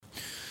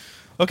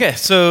Okay,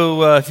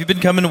 so if you've been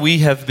coming, we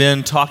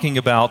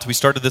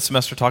started this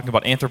semester talking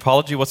about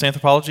anthropology. What's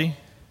anthropology?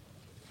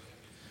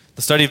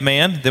 The study of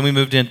man. Then we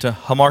moved into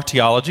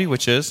hamartiology,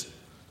 which is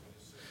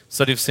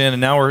study of sin.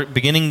 And now we're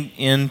beginning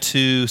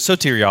into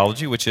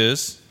soteriology, which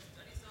is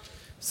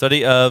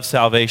study of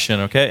salvation,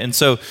 okay? And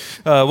so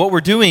what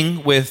we're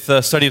doing with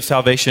study of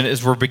salvation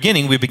is we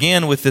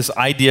began with this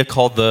idea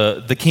called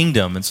the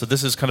kingdom. And so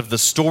this is kind of the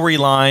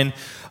storyline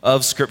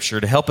of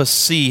Scripture to help us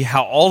see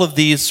how all of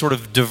these sort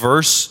of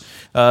diverse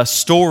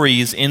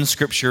stories in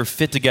Scripture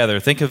fit together.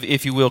 Think of,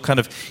 if you will, kind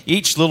of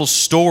each little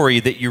story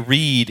that you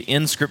read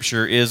in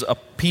Scripture is a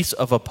piece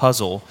of a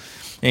puzzle.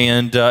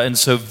 And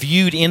so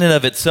viewed in and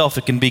of itself,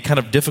 it can be kind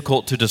of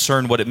difficult to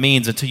discern what it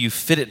means until you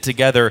fit it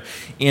together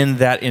in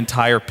that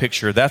entire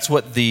picture. That's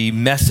what the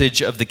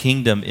message of the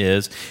kingdom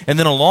is. And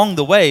then along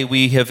the way,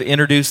 we have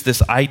introduced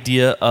this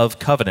idea of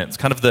covenants,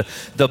 kind of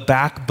the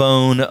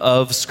backbone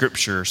of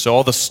Scripture. So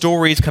all the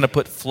stories kind of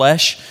put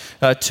flesh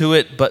to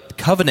it, but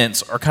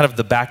covenants are kind of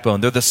the backbone.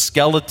 They're the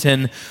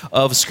skeleton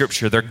of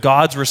Scripture. They're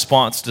God's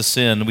response to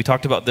sin. We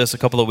talked about this a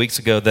couple of weeks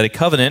ago, that a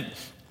covenant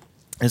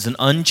is an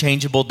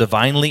unchangeable,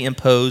 divinely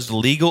imposed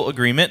legal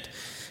agreement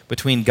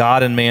between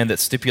God and man that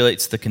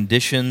stipulates the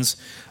conditions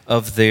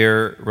of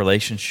their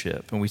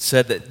relationship. And we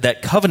said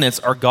that covenants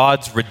are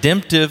God's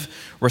redemptive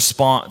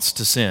response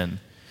to sin.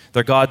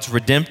 They're God's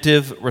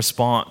redemptive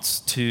response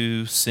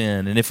to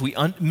sin. And if we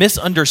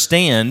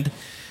misunderstand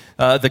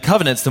the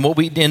covenants, then what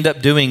we end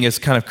up doing is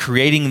kind of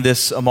creating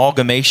this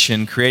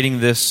amalgamation, creating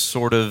this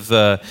sort of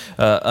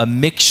a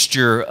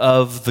mixture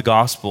of the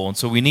gospel. And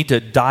so we need to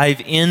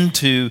dive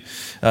into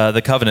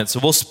the covenants.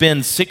 So we'll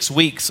spend 6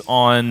 weeks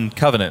on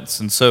covenants.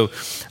 And so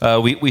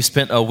we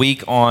spent a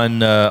week on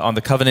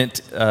the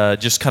covenant,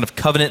 just kind of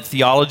covenant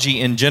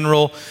theology in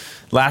general.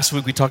 Last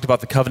week we talked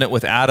about the covenant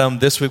with Adam.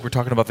 This week we're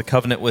talking about the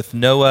covenant with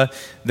Noah.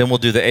 Then we'll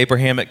do the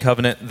Abrahamic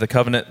covenant, the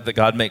covenant that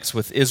God makes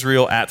with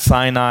Israel at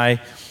Sinai,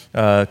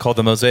 called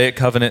the Mosaic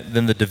covenant,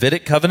 then the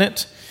Davidic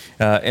covenant,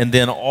 and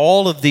then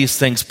all of these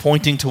things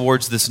pointing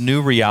towards this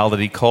new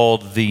reality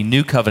called the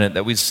new covenant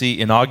that we see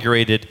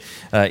inaugurated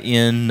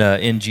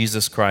in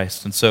Jesus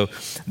Christ. And so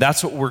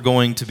that's what we're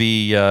going to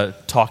be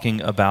talking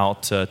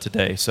about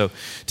today. So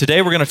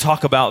today we're going to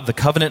talk about the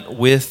covenant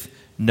with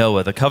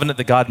Noah, the covenant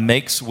that God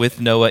makes with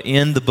Noah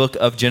in the book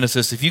of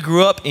Genesis. If you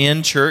grew up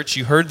in church,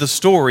 you heard the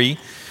story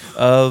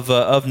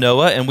of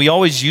Noah, and we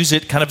always use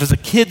it kind of as a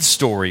kid's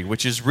story,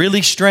 which is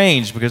really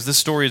strange because this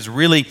story is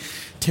really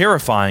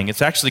terrifying.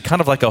 It's actually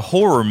kind of like a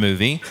horror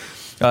movie.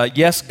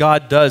 Yes,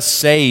 God does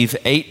save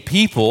 8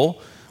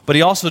 people, but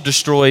he also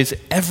destroys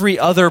every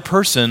other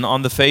person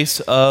on the face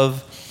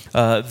of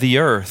the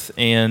earth.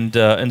 And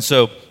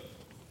so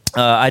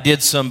I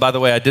did some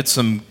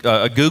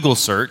a Google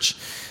search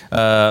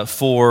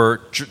for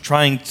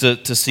trying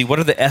to see what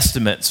are the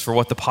estimates for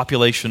what the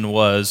population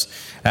was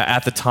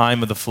at the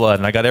time of the flood.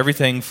 And I got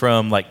everything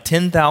from like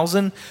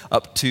 10,000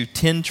 up to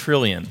 10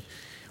 trillion,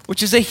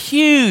 which is a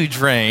huge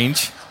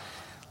range.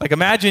 Like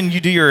imagine you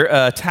do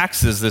your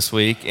taxes this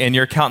week and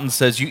your accountant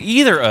says you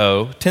either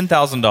owe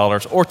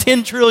 $10,000 or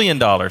 $10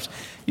 trillion.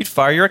 You'd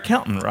fire your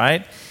accountant,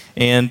 right?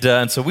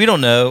 And so we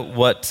don't know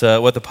what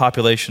the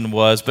population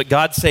was, but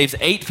God saves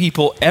 8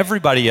 people.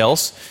 Everybody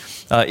else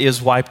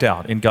is wiped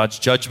out in God's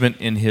judgment,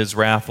 in his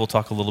wrath. We'll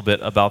talk a little bit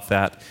about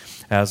that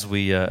as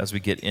we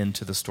get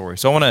into the story.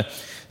 So I want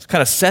to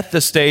kind of set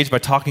the stage by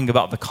talking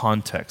about the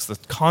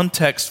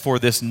context for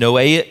this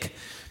Noahic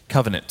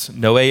covenant.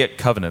 Noahic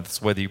covenant,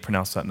 that's whether you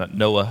pronounce that, not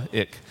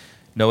Noahic.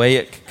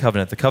 Noahic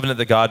covenant, the covenant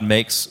that God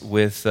makes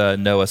with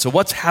Noah. So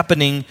what's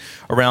happening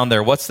around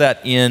there? What's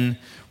that in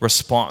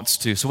response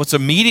to? So what's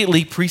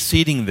immediately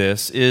preceding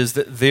this is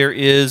that there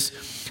is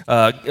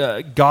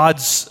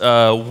God's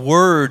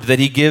word that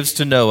he gives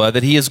to Noah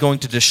that he is going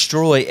to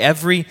destroy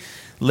every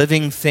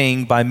living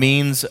thing by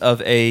means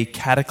of a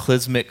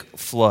cataclysmic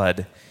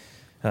flood.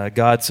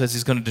 God says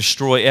he's going to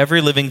destroy every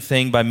living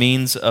thing by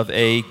means of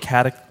a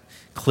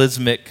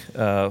cataclysmic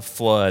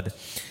flood.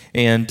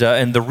 And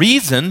the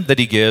reason that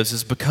he gives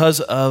is because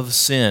of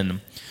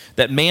sin.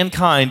 That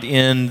mankind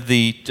in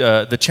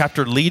the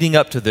chapter leading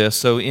up to this,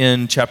 so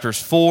in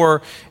chapters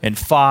 4 and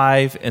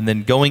 5 and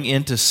then going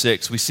into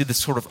 6, we see this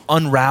sort of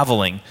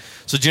unraveling.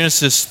 So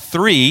Genesis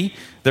 3,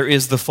 there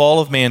is the fall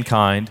of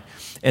mankind,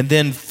 and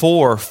then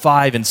 4,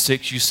 5, and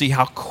 6, you see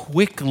how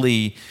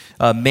quickly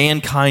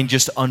mankind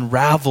just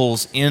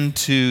unravels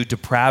into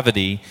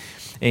depravity.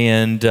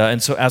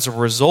 And so as a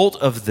result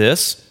of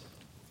this,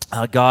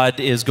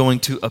 God is going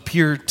to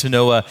appear to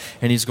Noah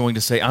and he's going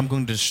to say, I'm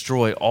going to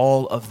destroy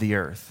all of the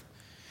earth.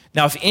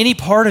 Now, if any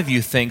part of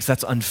you thinks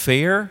that's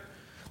unfair,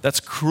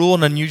 that's cruel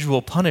and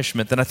unusual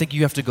punishment, then I think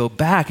you have to go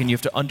back and you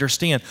have to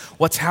understand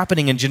what's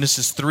happening in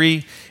Genesis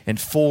 3 and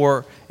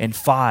 4 and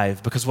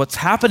 5. Because what's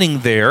happening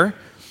there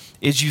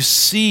is you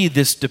see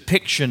this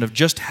depiction of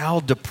just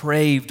how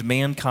depraved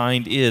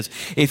mankind is.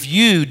 If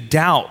you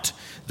doubt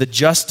the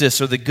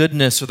justice or the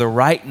goodness or the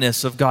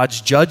rightness of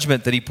God's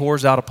judgment that he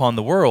pours out upon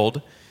the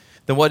world,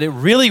 then what it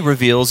really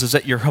reveals is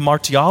that your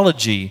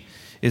hamartiology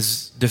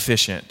is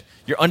deficient.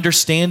 Your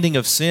understanding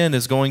of sin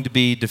is going to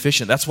be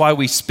deficient. That's why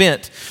we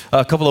spent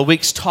a couple of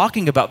weeks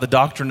talking about the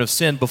doctrine of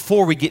sin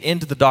before we get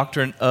into the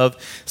doctrine of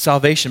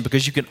salvation,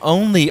 because you can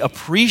only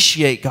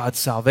appreciate God's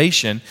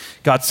salvation,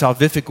 God's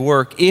salvific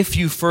work, if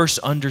you first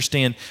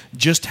understand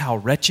just how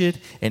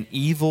wretched and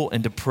evil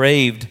and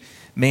depraved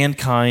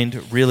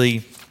mankind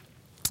really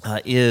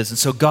is. And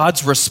so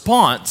God's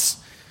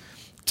response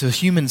to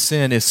human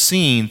sin is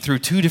seen through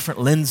two different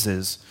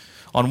lenses.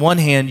 On one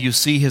hand, you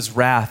see his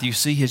wrath, you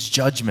see his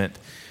judgment.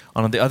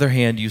 On the other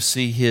hand, you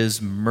see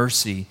his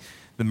mercy,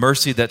 the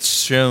mercy that's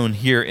shown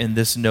here in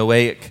this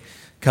Noahic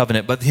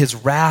covenant. But his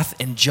wrath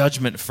and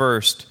judgment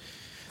first.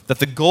 That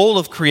the goal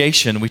of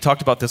creation, we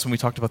talked about this when we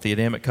talked about the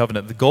Adamic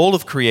covenant, the goal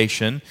of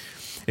creation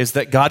is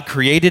that God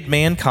created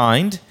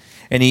mankind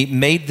and he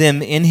made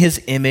them in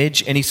his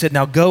image, and he said,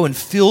 now go and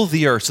fill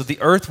the earth. So the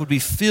earth would be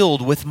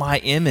filled with my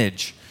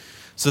image,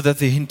 so that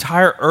the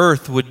entire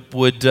earth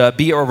would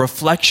be a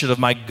reflection of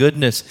my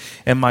goodness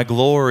and my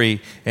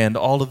glory and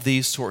all of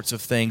these sorts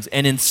of things.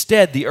 And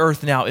instead, the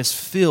earth now is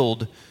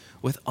filled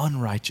with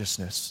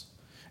unrighteousness.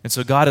 And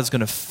so God is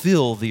going to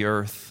fill the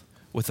earth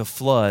with a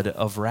flood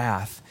of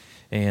wrath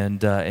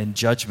and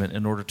judgment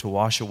in order to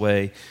wash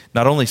away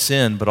not only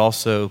sin, but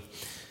also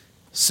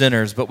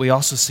sinners. But we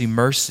also see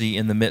mercy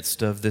in the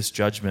midst of this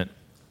judgment.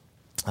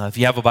 If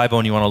you have a Bible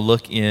and you want to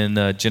look in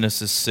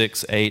Genesis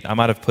 6:8, I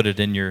might have put it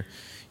in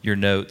your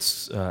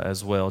notes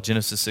as well.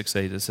 Genesis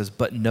 6:8, it says,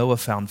 but Noah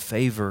found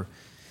favor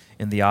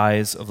in the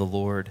eyes of the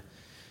Lord.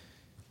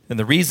 And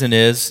the reason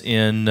is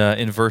in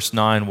verse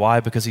 9. Why?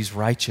 Because he's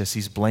righteous,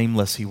 he's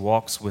blameless, he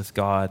walks with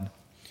God.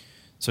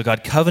 So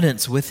God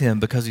covenants with him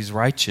because he's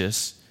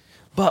righteous.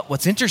 But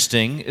what's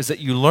interesting is that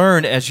you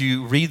learn as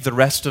you read the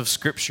rest of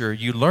Scripture,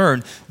 you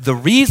learn the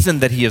reason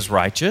that he is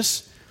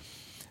righteous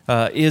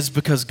is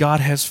because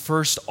God has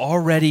first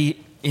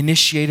already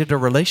initiated a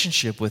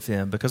relationship with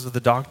him because of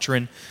the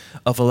doctrine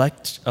of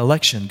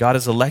election. God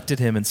has elected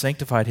him and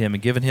sanctified him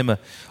and given him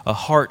a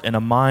heart and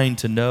a mind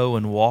to know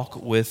and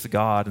walk with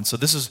God. And so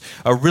this is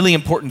a really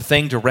important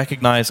thing to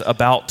recognize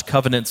about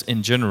covenants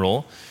in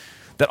general,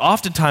 that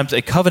oftentimes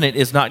a covenant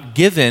is not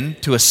given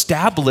to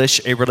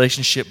establish a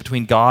relationship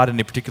between God and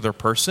a particular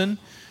person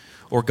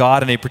or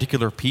God and a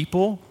particular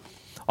people.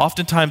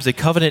 Oftentimes a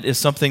covenant is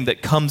something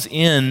that comes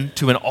in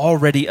to an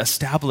already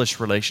established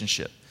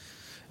relationship.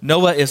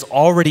 Noah is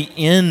already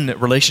in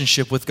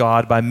relationship with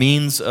God by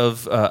means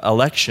of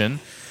election,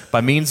 by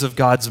means of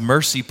God's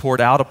mercy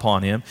poured out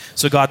upon him.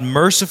 So God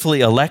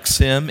mercifully elects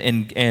him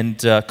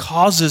and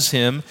causes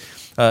him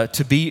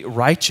to be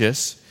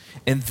righteous,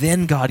 and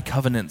then God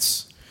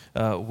covenants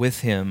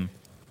with him.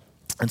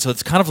 And so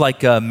it's kind of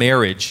like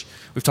marriage.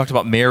 We've talked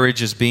about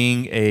marriage as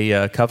being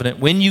a covenant.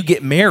 When you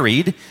get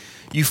married,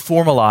 you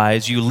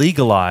formalize, you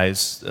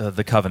legalize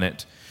the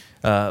covenant.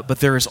 But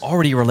there is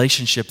already a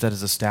relationship that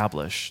is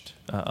established,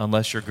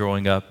 unless you're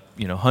growing up,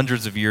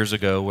 hundreds of years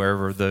ago,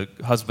 wherever the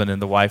husband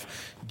and the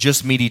wife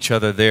just meet each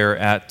other there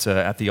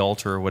at the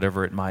altar or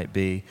whatever it might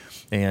be.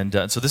 And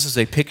so this is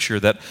a picture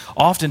that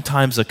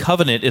oftentimes a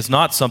covenant is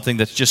not something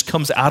that just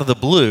comes out of the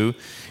blue.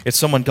 It's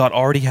someone God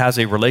already has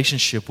a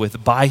relationship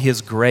with by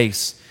his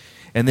grace.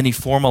 And then he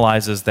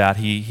formalizes that.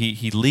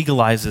 He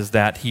legalizes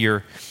that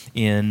here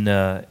in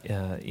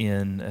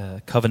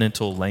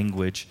covenantal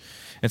language.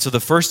 And so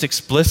the first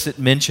explicit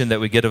mention that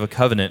we get of a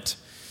covenant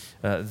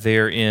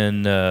there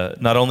in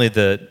not only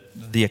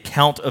the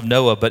account of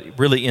Noah, but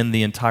really in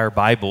the entire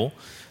Bible,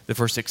 the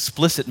first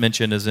explicit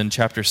mention is in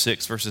chapter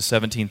 6, verses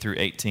 17 through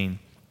 18.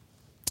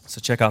 So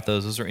check out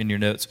those. Those are in your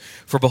notes.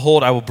 For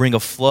behold, I will bring a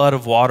flood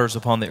of waters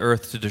upon the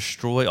earth to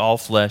destroy all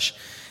flesh,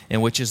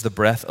 in which is the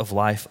breath of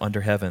life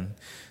under heaven.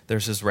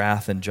 There's his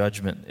wrath and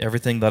judgment.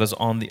 Everything that is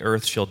on the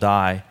earth shall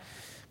die.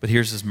 But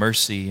here's his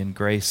mercy and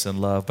grace and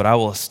love. But I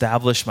will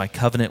establish my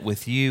covenant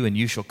with you, and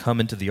you shall come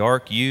into the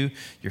ark, you,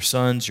 your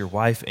sons, your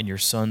wife, and your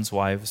sons'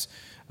 wives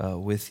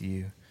with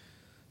you.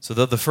 So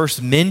though the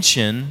first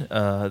mention,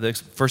 the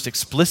first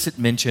explicit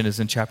mention is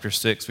in chapter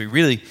 6, we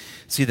really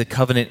see the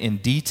covenant in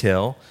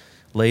detail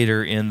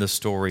later in the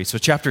story. So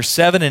chapter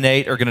 7 and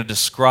 8 are going to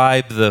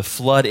describe the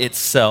flood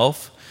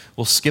itself.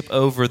 We'll skip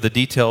over the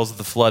details of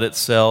the flood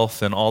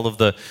itself and all of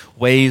the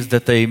ways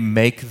that they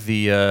make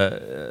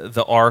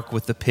the ark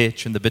with the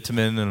pitch and the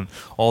bitumen and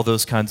all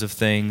those kinds of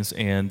things.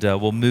 And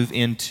we'll move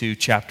into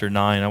chapter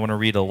 9. I want to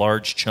read a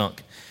large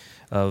chunk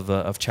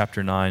of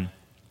chapter 9.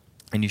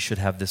 And you should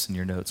have this in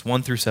your notes,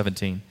 1 through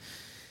 17.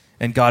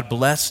 And God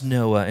blessed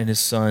Noah and his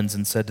sons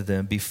and said to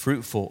them, be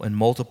fruitful and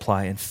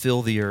multiply and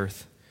fill the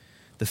earth.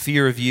 The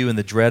fear of you and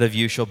the dread of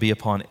you shall be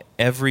upon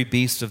every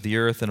beast of the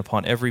earth and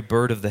upon every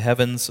bird of the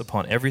heavens,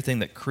 upon everything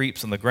that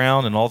creeps on the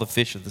ground and all the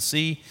fish of the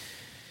sea.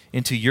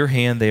 Into your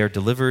hand they are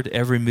delivered.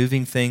 Every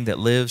moving thing that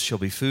lives shall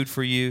be food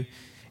for you.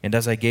 And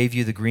as I gave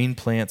you the green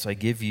plants, I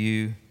give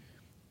you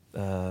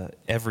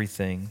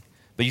everything.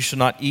 But you shall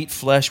not eat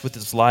flesh with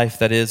its life,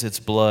 that is, its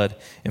blood.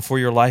 And for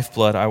your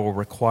lifeblood I will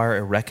require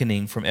a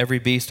reckoning. From every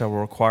beast I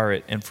will require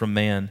it, and from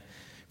man.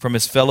 From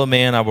his fellow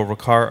man I will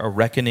require a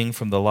reckoning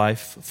for the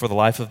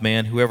life of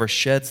man. Whoever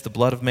sheds the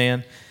blood of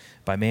man,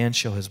 By man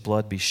shall his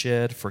blood be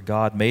shed, for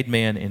God made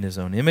man in his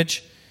own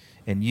image.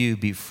 And you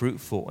be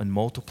fruitful and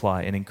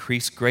multiply and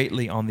increase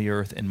greatly on the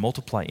earth and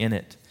multiply in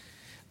it.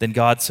 Then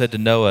God said to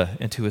Noah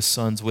and to his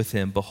sons with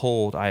him,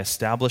 Behold, I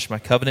establish my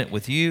covenant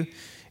with you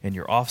and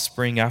your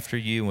offspring after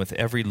you and with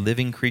every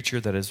living creature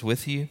that is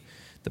with you,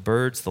 the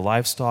birds, the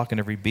livestock, and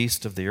every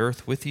beast of the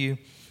earth with you,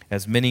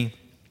 as many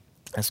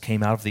as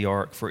came out of the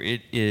ark. For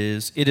it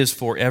is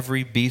for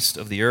every beast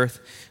of the earth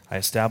I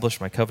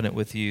establish my covenant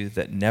with you,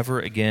 that never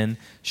again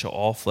shall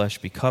all flesh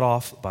be cut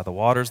off by the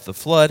waters of the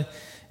flood,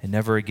 and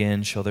never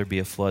again shall there be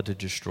a flood to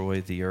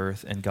destroy the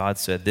earth. And God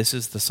said, This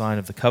is the sign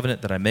of the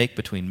covenant that I make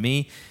between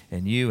me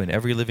and you and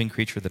every living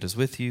creature that is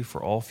with you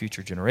for all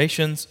future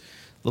generations.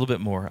 A little bit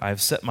more. I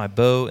have set my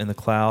bow in the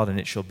cloud, and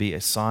it shall be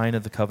a sign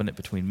of the covenant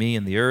between me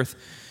and the earth.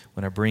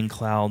 When I bring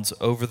clouds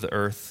over the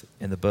earth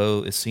and the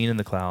bow is seen in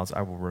the clouds,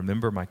 I will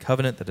remember my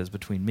covenant that is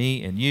between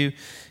me and you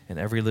and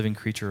every living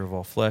creature of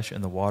all flesh,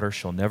 and the water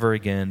shall never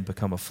again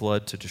become a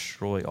flood to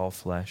destroy all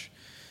flesh.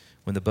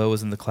 When the bow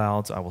is in the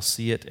clouds, I will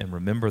see it and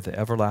remember the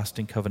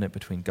everlasting covenant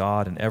between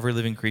God and every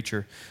living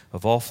creature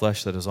of all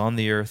flesh that is on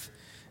the earth.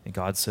 And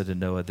God said to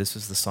Noah, This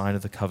is the sign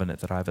of the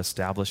covenant that I have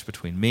established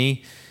between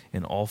me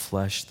and all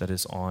flesh that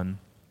is on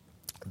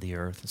the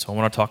earth. And so I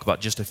want to talk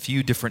about just a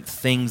few different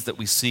things that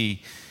we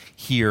see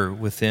here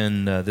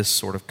within this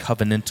sort of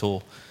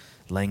covenantal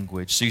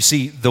language. So you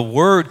see the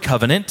word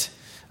covenant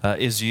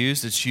is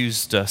used. It's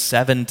used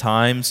 7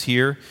 times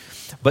here.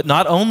 But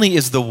not only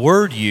is the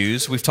word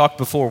used, we've talked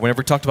before, whenever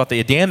we talked about the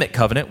Adamic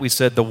covenant, we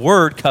said the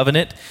word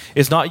covenant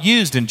is not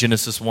used in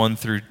Genesis 1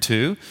 through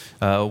 2,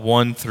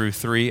 1 through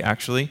 3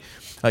 actually.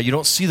 You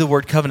don't see the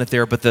word covenant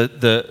there, but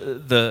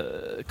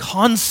the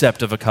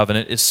concept of a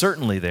covenant is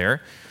certainly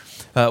there.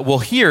 Well,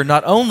 here,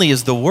 not only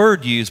is the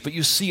word used, but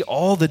you see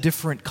all the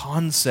different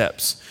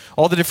concepts,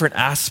 all the different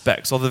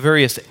aspects, all the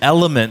various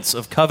elements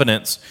of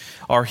covenants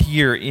are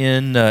here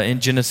in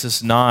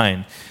Genesis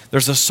 9.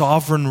 There's a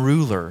sovereign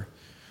ruler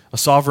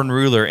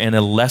and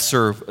a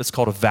lesser, it's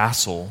called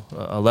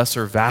a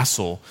lesser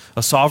vassal,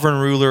 a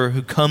sovereign ruler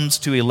who comes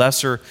to a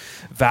lesser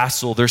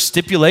vassal. There's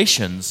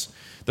stipulations,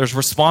 there's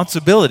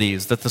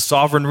responsibilities that the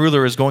sovereign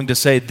ruler is going to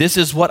say, this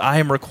is what I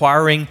am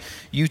requiring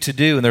you to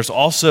do. And there's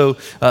also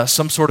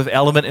some sort of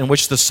element in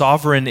which the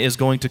sovereign is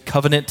going to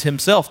covenant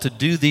himself to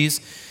do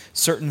these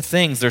certain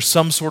things. There's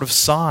some sort of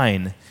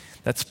sign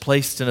that's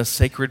placed in a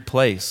sacred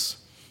place.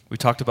 We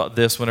talked about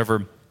this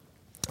whenever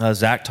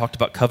Zach talked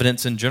about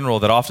covenants in general,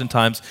 that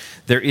oftentimes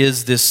there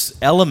is this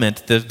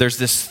element, there's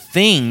this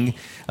thing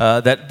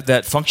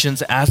that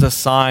functions as a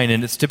sign,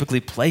 and it's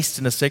typically placed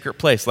in a sacred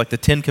place, like the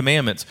 10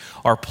 Commandments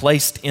are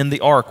placed in the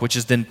ark, which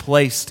is then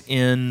placed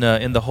in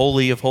the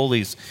Holy of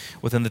Holies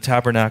within the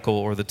tabernacle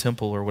or the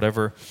temple or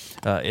whatever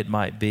it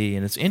might be.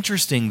 And it's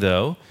interesting,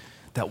 though,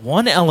 that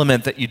one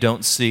element that you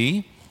don't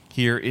see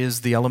here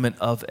is the element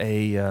of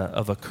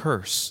a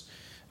curse.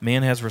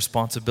 Man has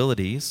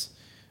responsibilities,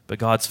 but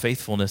God's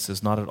faithfulness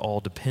is not at all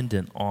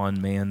dependent on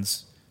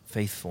man's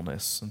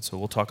faithfulness. And so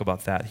we'll talk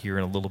about that here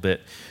in a little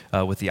bit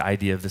with the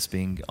idea of this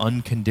being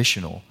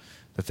unconditional.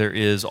 That there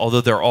is, although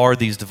there are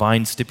these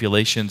divine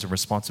stipulations and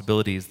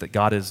responsibilities, that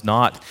God is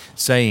not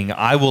saying,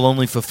 I will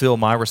only fulfill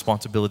my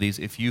responsibilities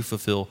if you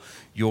fulfill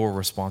your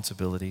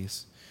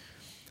responsibilities.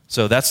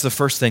 So that's the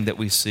first thing that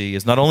we see,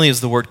 is not only is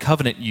the word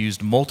covenant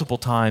used multiple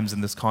times in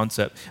this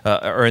concept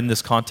or in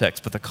this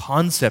context, but the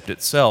concept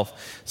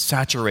itself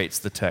saturates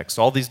the text.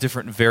 All these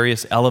different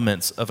various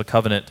elements of a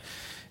covenant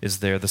is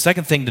there. The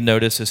second thing to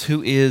notice is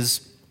who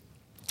is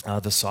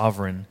the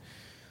sovereign.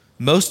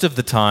 Most of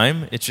the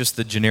time, it's just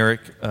the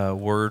generic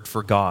word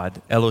for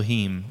God.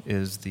 Elohim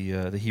is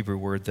the Hebrew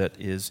word that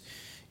is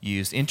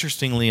used.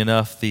 Interestingly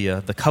enough, the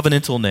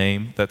covenantal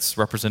name that's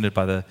represented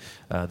by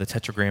the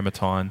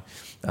tetragrammaton,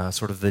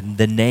 sort of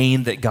the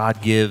name that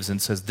God gives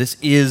and says, this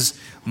is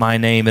my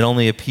name. It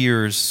only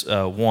appears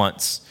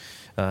once.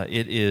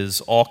 It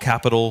is all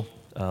capital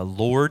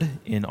Lord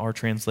in our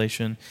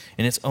translation,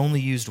 and it's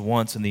only used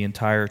once in the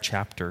entire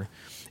chapter.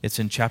 It's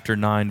in chapter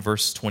 9,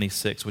 verse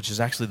 26, which is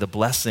actually the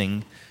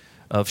blessing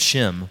of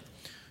Shem.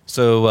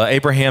 So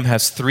Abraham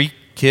has 3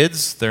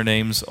 kids. Their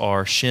names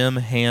are Shem,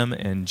 Ham,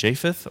 and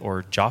Japheth,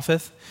 or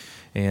Japheth.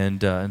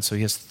 And so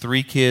he has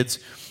 3 kids.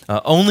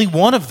 Only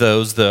one of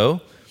those,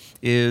 though,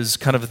 is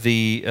kind of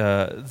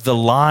the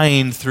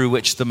line through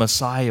which the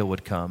Messiah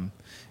would come,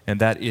 and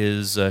that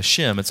is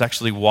Shem. It's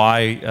actually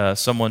why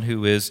someone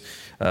who is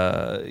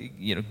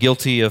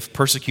guilty of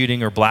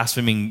persecuting or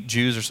blaspheming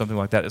Jews or something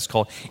like that is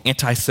called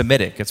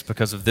anti-Semitic. It's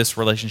because of this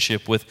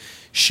relationship with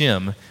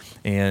Shem.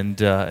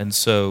 And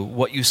so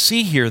what you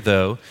see here,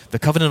 though, the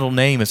covenantal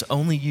name is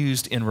only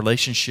used in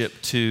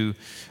relationship to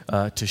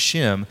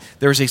Shem.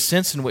 There is a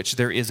sense in which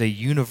there is a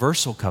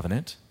universal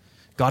covenant.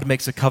 God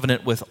makes a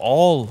covenant with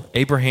all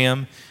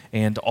Abraham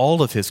and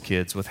all of his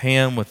kids, with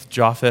Ham, with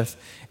Japheth,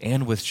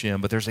 and with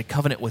Shem. But there's a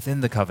covenant within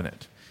the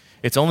covenant.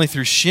 It's only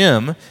through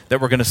Shem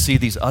that we're going to see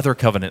these other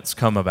covenants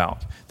come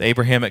about. The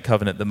Abrahamic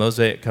covenant, the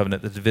Mosaic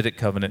covenant, the Davidic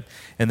covenant,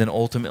 and then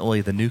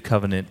ultimately the new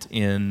covenant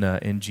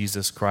in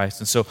Jesus Christ.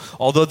 And so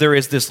although there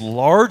is this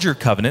larger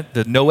covenant,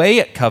 the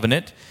Noahic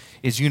covenant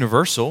is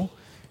universal.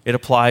 It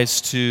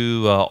applies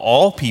to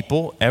all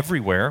people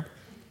everywhere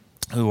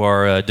who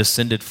are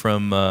descended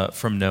from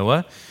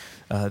Noah.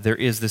 There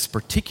is this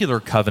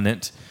particular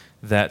covenant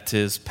that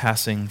is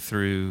passing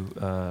through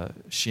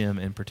Shem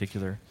in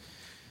particular.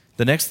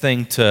 The next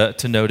thing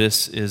to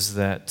notice is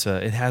that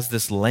it has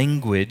this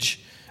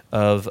language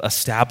of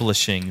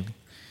establishing.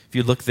 If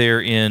you look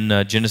there in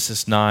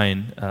Genesis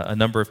 9, a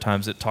number of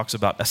times it talks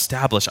about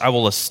establish. I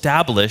will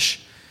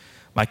establish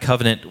my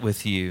covenant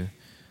with you.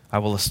 I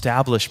will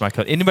establish my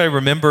covenant. Anybody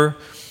remember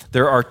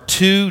there are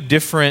two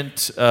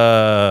different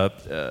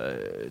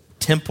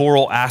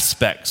temporal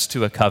aspects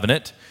to a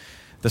covenant?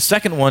 The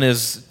second one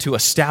is to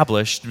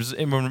establish. Does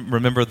anyone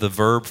remember the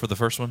verb for the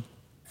first one?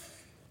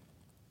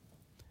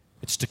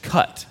 It's to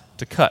cut.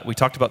 To cut. We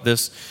talked about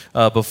this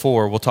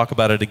before. We'll talk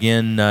about it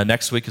again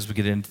next week as we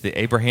get into the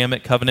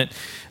Abrahamic covenant.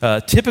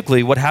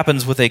 Typically, what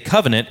happens with a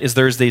covenant is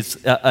there's this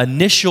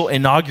initial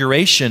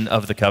inauguration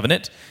of the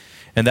covenant,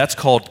 and that's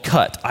called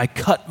cut. I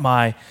cut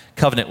my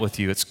covenant with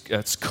you.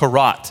 It's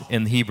karat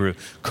in Hebrew.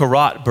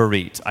 Karat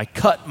barit. I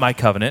cut my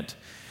covenant.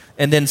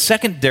 And then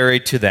secondary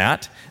to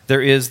that,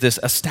 there is this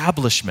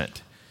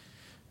establishment.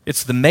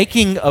 It's the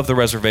making of the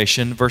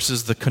reservation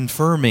versus the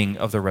confirming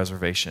of the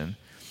reservation.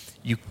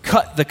 You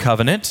cut the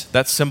covenant.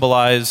 That's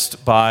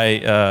symbolized by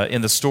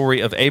in the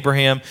story of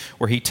Abraham,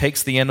 where he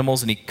takes the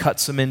animals and he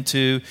cuts them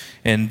into,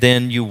 and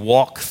then you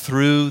walk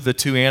through the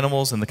two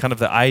animals. And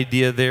the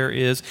idea there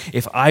is,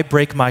 if I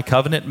break my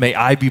covenant, may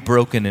I be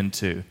broken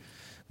into.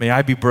 May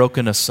I be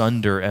broken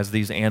asunder as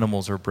these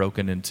animals are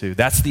broken into.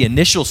 That's the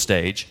initial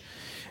stage.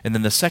 And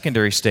then the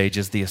secondary stage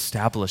is the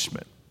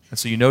establishment. And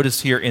so you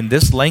notice here in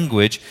this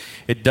language,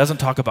 it doesn't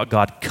talk about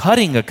God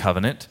cutting a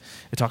covenant.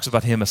 It talks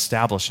about him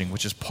establishing,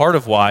 which is part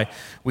of why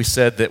we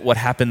said that what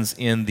happens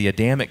in the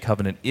Adamic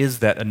covenant is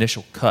that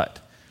initial cut.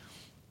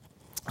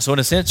 So in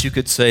a sense, you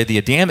could say the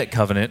Adamic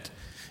covenant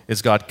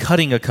is God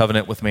cutting a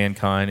covenant with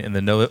mankind, and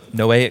the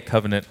Noahic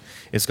covenant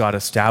is God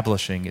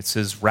establishing. It's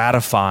his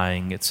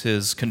ratifying. It's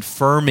his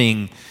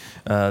confirming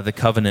the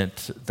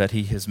covenant that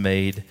he has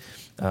made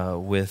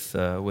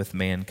with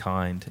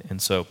mankind.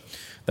 And so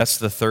that's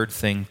the third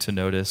thing to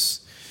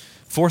notice.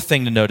 Fourth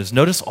thing to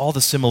notice all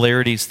the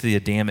similarities to the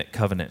Adamic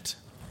covenant.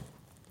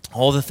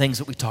 All the things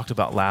that we talked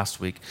about last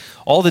week.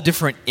 All the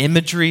different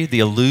imagery, the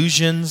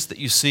allusions that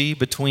you see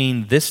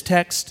between this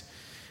text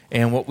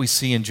and what we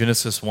see in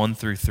Genesis 1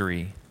 through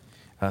 3.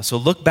 So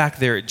look back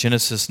there at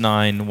Genesis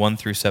 9, 1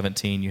 through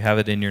 17. You have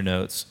it in your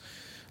notes.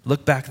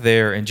 Look back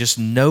there and just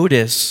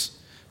notice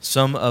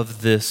some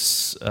of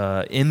this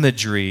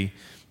imagery,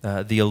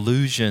 the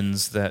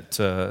allusions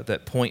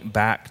that point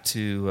back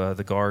to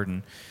the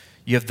garden.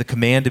 You have the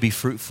command to be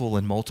fruitful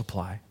and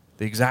multiply,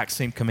 the exact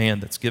same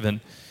command that's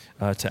given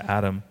to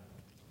Adam.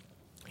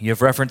 You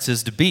have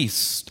references to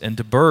beasts and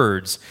to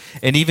birds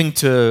and even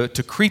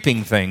to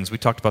creeping things. We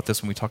talked about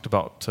this when we talked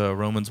about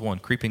Romans 1,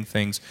 creeping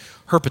things.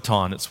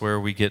 Herpeton, it's where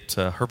we get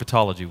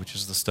herpetology, which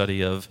is the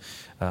study of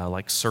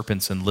like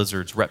serpents and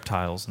lizards,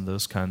 reptiles, and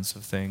those kinds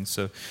of things.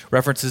 So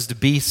references to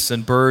beasts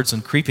and birds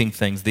and creeping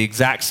things, the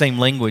exact same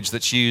language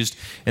that's used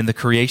in the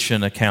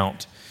creation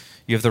account.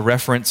 You have the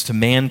reference to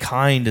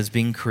mankind as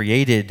being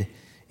created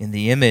in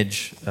the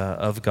image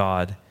of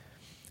God.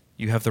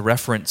 You have the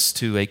reference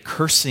to a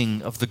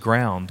cursing of the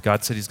ground.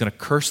 God said he's going to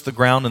curse the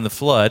ground in the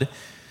flood.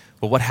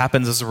 But what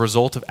happens as a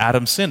result of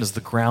Adam's sin is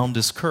the ground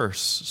is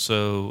cursed.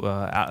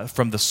 So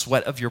from the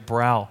sweat of your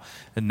brow,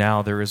 and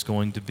now there is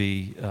going to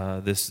be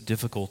this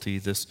difficulty,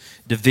 this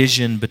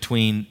division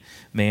between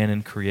man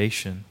and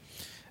creation.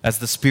 As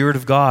the Spirit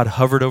of God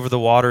hovered over the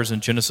waters in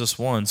Genesis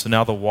 1, so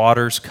now the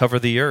waters cover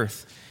the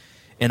earth.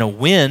 And a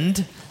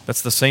wind,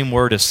 that's the same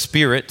word as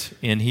spirit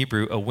in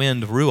Hebrew, a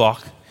wind,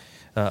 ruach,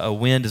 a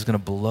wind is going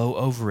to blow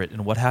over it.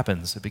 And what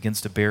happens? It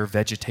begins to bear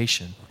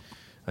vegetation.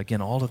 Again,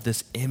 all of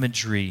this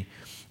imagery,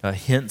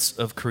 hints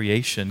of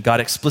creation. God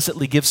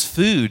explicitly gives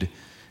food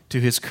to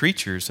his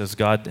creatures as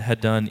God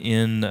had done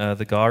in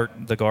the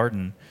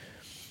garden.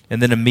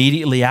 And then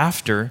immediately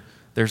after,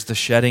 there's the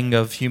shedding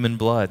of human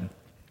blood.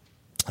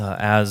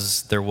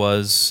 As there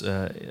was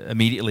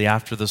immediately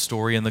after the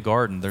story in the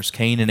garden. There's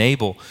Cain and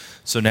Abel.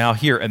 So now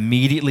here,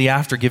 immediately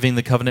after giving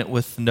the covenant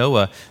with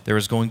Noah, there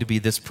is going to be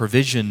this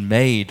provision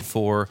made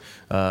for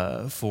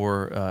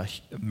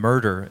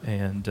murder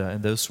and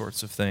those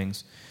sorts of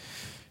things.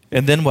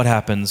 And then what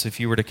happens? If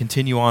you were to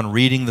continue on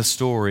reading the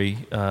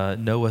story,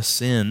 Noah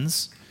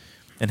sins.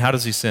 And how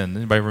does he sin?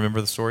 Anybody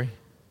remember the story?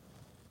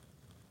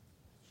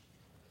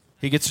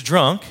 He gets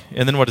drunk,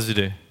 and then what does he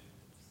do?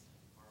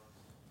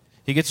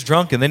 He gets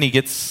drunk and then he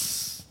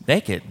gets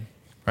naked,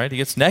 right? He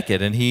gets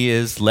naked and he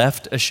is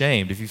left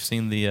ashamed. If you've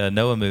seen the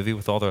Noah movie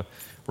with all the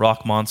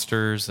rock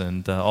monsters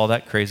and all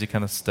that crazy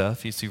kind of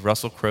stuff, you see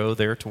Russell Crowe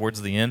there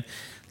towards the end,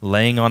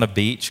 laying on a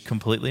beach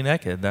completely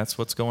naked. That's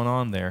what's going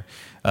on there.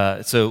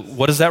 So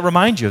what does that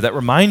remind you of? That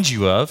reminds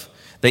you of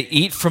they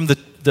eat from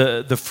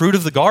the fruit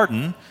of the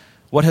garden.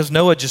 What has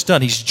Noah just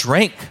done? He's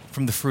drank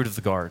from the fruit of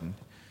the garden.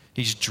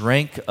 He's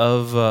drank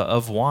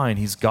of wine.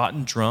 He's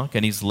gotten drunk,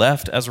 and he's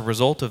left as a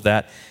result of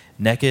that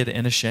naked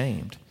and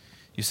ashamed.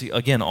 You see,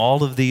 again,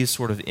 all of these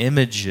sort of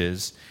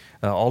images,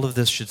 all of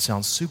this should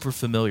sound super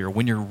familiar.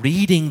 When you're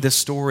reading this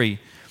story,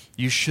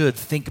 you should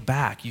think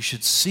back. You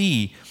should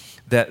see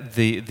that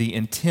the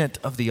intent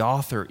of the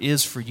author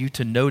is for you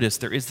to notice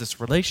there is this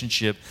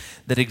relationship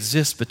that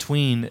exists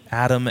between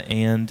Adam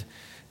and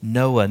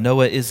Noah.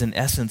 Noah is, in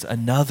essence,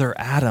 another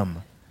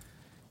Adam.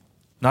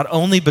 Not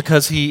only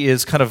because he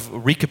is kind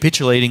of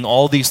recapitulating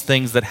all these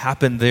things that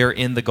happened there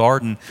in the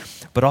garden,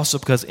 but also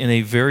because in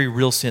a very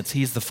real sense,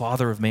 he's the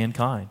father of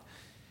mankind.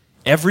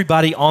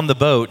 Everybody on the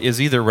boat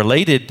is either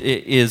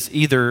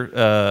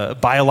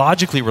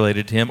biologically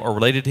related to him or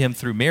related to him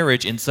through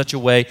marriage in such a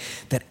way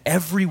that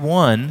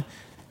everyone,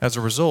 as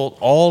a result,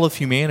 all of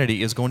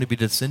humanity is going to be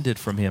descended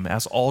from him,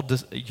 as all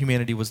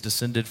humanity was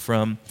descended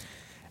from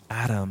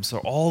Adam. So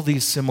all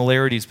these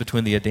similarities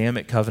between the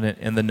Adamic covenant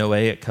and the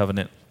Noahic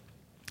covenant.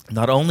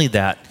 Not only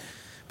that,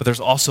 but there's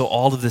also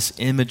all of this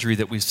imagery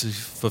that we see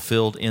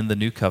fulfilled in the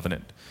new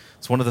covenant.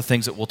 It's one of the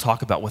things that we'll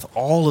talk about. With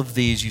all of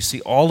these, you see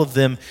all of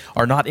them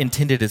are not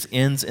intended as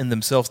ends in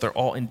themselves. They're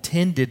all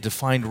intended to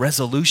find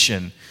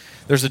resolution.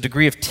 There's a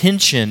degree of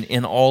tension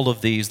in all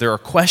of these. There are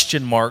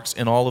question marks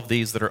in all of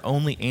these that are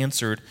only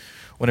answered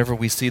whenever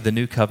we see the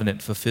new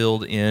covenant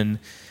fulfilled in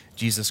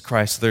Jesus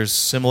Christ. There's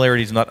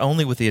similarities not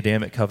only with the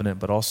Adamic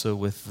covenant, but also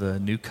with the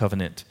new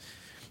covenant.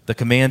 The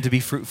command to be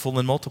fruitful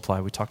and multiply.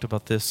 We talked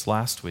about this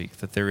last week,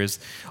 that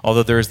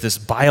although there is this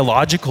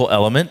biological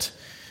element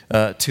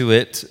to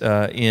it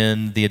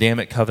in the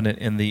Adamic covenant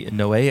and the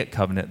Noahic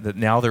covenant, that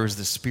now there is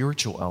this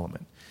spiritual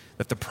element.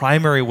 That the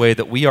primary way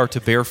that we are to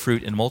bear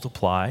fruit and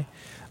multiply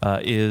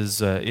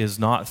is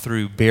not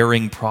through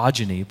bearing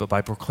progeny, but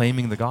by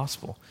proclaiming the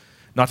gospel.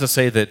 Not to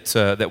say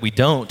that we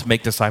don't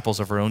make disciples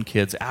of our own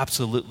kids.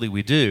 Absolutely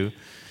we do.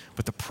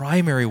 But the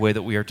primary way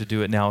that we are to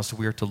do it now is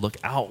we are to look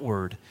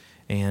outward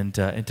and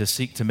to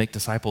seek to make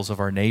disciples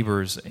of our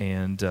neighbors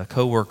and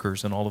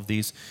co-workers and all of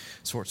these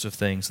sorts of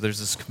things. So there's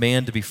this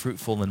command to be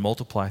fruitful and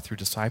multiply through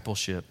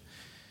discipleship.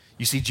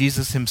 You see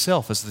Jesus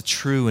himself as the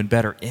true and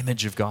better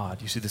image of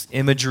God. You see this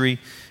imagery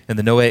in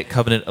the Noahic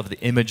covenant of the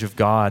image of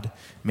God,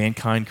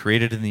 mankind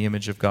created in the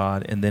image of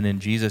God, and then in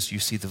Jesus you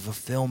see the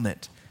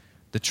fulfillment,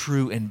 the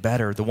true and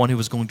better, the one who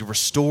was going to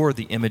restore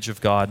the image of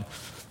God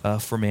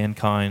for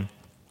mankind.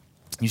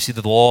 You see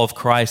the law of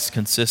Christ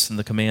consists in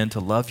the command to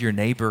love your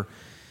neighbor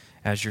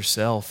as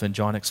yourself, and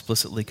John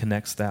explicitly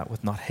connects that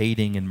with not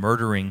hating and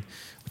murdering,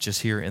 which is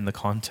here in the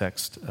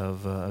context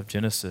of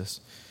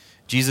Genesis.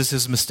 Jesus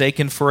is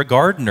mistaken for a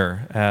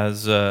gardener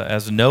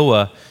as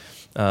Noah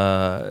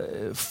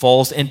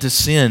falls into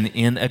sin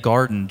in a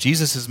garden.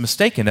 Jesus is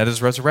mistaken at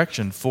his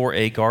resurrection for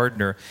a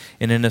gardener,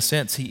 and in a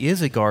sense, he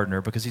is a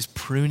gardener because he's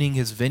pruning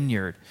his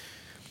vineyard.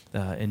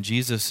 And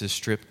Jesus is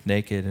stripped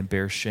naked and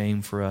bears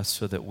shame for us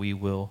so that we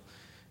will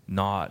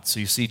not. So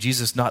you see,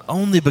 Jesus not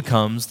only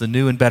becomes the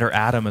new and better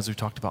Adam, as we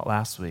talked about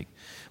last week,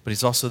 but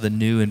he's also the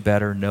new and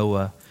better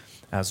Noah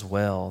as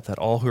well, that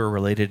all who are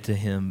related to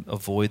him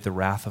avoid the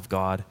wrath of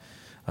God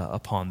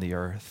upon the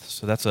earth.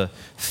 So that's a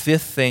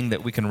fifth thing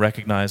that we can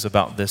recognize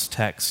about this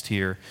text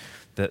here,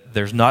 that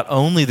there's not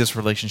only this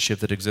relationship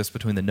that exists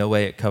between the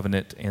Noahic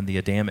covenant and the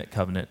Adamic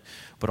covenant,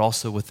 but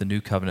also with the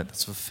new covenant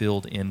that's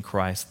fulfilled in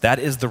Christ. That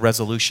is the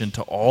resolution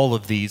to all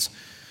of these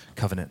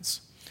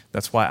covenants.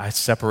 That's why I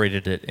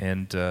separated it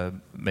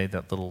and made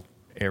that little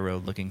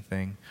arrow-looking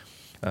thing.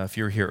 If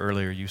you were here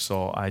earlier, you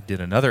saw I did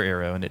another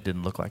arrow, and it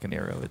didn't look like an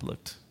arrow. It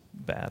looked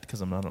bad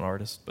because I'm not an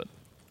artist. But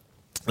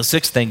the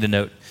sixth thing to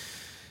note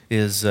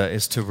is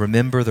to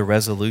remember the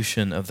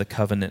resolution of the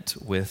covenant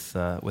with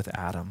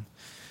Adam.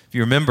 If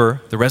you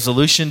remember, the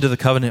resolution to the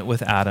covenant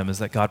with Adam is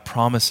that God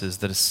promises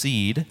that a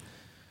seed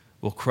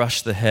will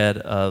crush the head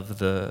of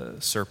the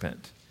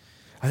serpent.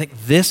 I think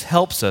this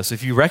helps us.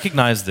 If you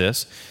recognize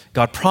this,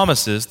 God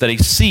promises that a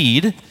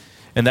seed,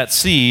 and that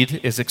seed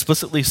is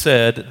explicitly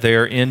said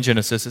there in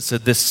Genesis. It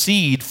said, this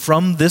seed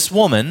from this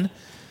woman,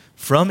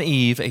 from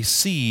Eve, a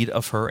seed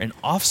of her, an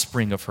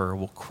offspring of her,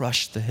 will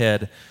crush the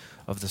head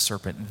of the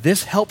serpent.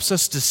 This helps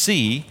us to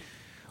see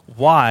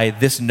why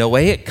this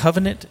Noahic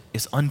covenant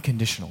is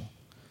unconditional.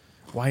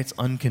 Why it's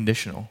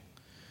unconditional.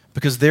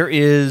 Because there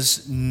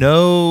is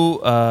no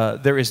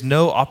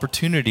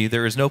opportunity,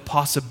 there is no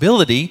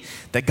possibility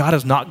that God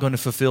is not going to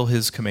fulfill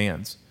his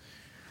commands.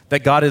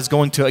 That God is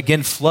going to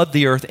again flood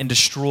the earth and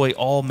destroy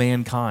all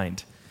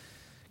mankind.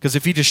 Because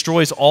if he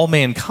destroys all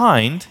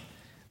mankind,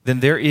 then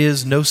there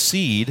is no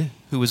seed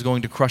who is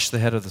going to crush the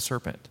head of the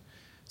serpent.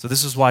 So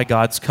this is why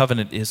God's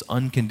covenant is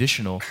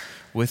unconditional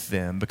with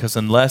them. Because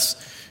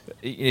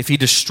if he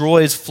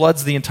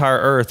floods the entire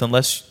earth,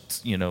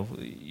 unless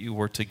you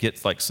were to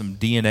get like some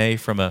DNA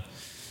from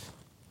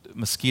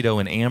mosquito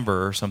in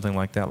amber or something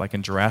like that, like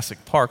in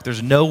Jurassic Park.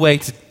 There's no way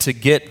to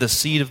get the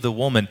seed of the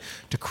woman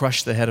to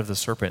crush the head of the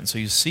serpent. And so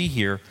you see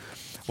here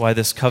why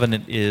this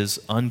covenant is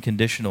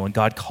unconditional, and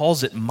God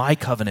calls it my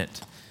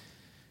covenant.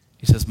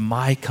 He says,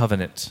 my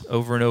covenant.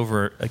 Over and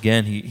over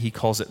again, he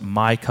calls it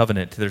my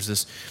covenant. There's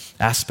this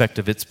aspect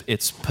of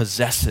it's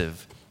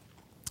possessive,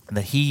 and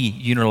that he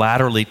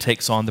unilaterally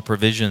takes on the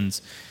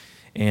provisions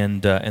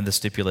and the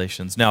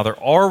stipulations. Now,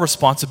 there are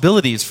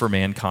responsibilities for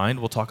mankind.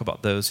 We'll talk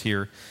about those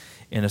here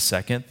in a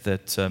second,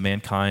 that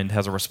mankind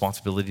has a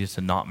responsibility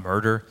to not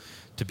murder,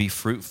 to be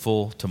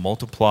fruitful, to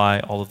multiply,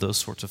 all of those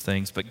sorts of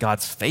things. But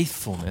God's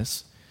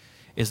faithfulness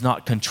is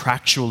not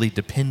contractually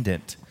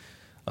dependent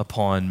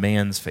upon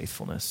man's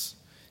faithfulness.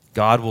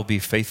 God will be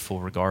faithful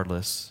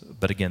regardless,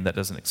 but again, that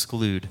doesn't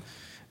exclude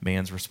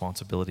man's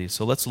responsibilities.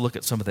 So let's look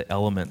at some of the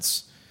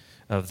elements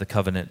of the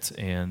covenant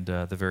and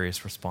the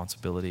various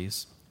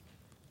responsibilities.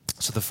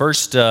 So the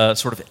first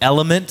sort of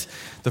element,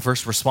 the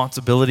first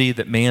responsibility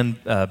that man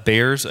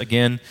bears,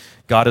 again,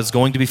 God is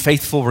going to be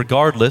faithful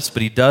regardless,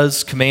 but he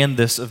does command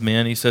this of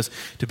men. He says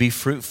to be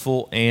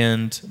fruitful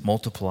and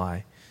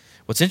multiply.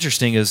 What's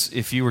interesting is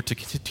if you were to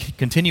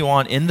continue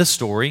on in the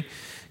story,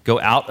 go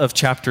out of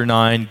chapter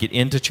 9, get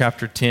into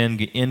chapter 10,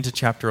 get into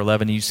chapter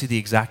 11, and you see the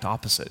exact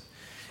opposite.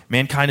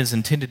 Mankind is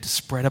intended to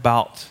spread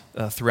about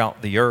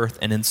throughout the earth,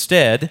 and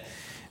instead,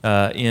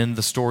 in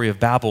the story of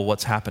Babel,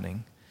 what's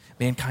happening?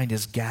 Mankind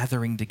is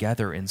gathering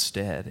together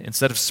instead.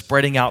 Instead of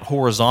spreading out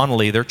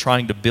horizontally, they're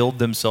trying to build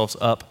themselves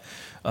up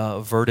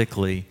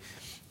vertically.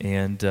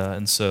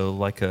 And so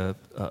like a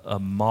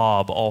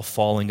mob all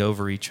falling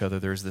over each other,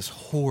 there's this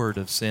horde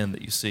of sin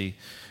that you see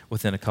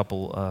within a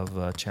couple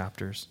of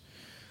chapters.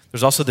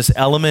 There's also this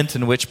element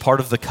in which part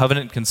of the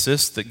covenant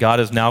consists that God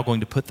is now going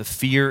to put the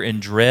fear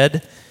and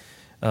dread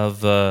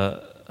of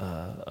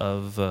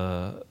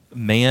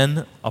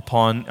man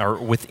upon or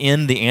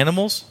within the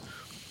animals.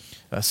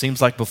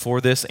 Seems like before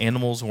this,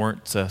 animals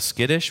weren't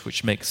skittish,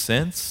 which makes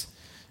sense.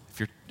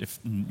 If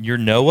you're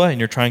Noah and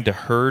you're trying to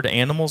herd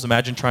animals,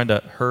 imagine trying to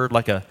herd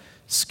like a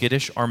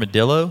skittish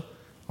armadillo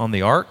on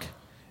the ark.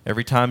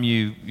 Every time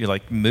you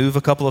like move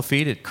a couple of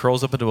feet, it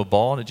curls up into a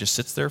ball and it just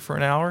sits there for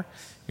an hour.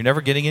 You're never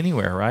getting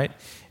anywhere, right?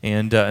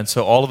 And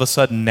so all of a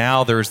sudden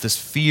now there's this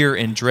fear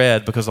and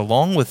dread, because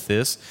along with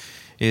this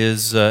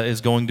is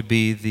going to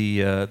be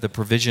the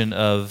provision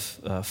of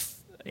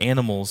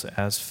animals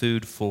as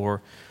food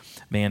for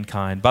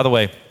mankind. By the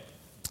way,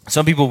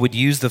 some people would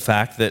use the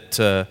fact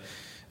that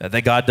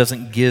God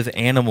doesn't give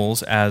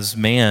animals as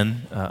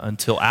man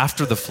until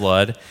after the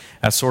flood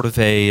as sort of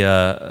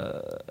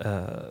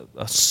a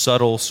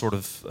subtle sort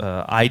of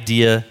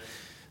idea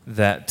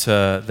that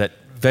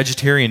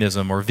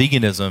vegetarianism or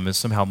veganism is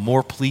somehow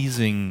more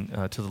pleasing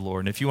to the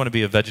Lord. And if you want to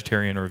be a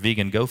vegetarian or a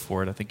vegan, go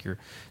for it. I think you're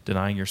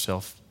denying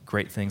yourself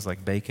great things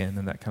like bacon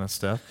and that kind of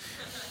stuff.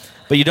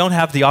 But you don't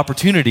have the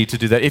opportunity to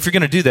do that. If you're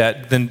going to do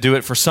that, then do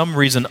it for some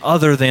reason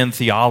other than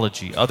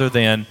theology, other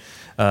than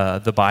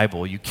the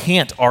Bible. You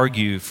can't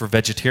argue for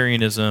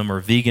vegetarianism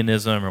or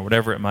veganism or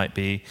whatever it might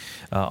be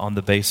on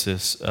the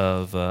basis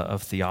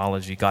of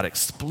theology. God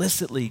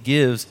explicitly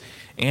gives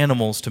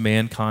animals to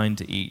mankind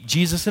to eat.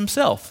 Jesus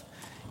himself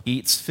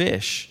eats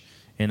fish,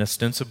 and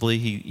ostensibly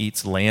he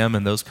eats lamb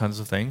and those kinds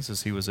of things,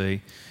 as he was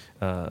a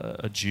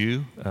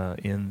Jew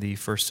in the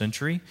first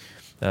century.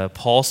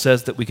 Paul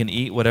says that we can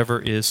eat whatever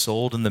is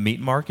sold in the meat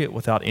market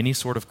without any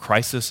sort of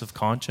crisis of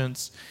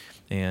conscience.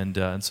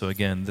 And so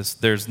again,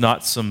 there's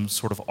not some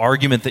sort of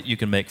argument that you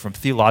can make from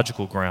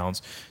theological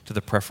grounds to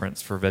the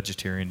preference for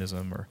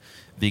vegetarianism or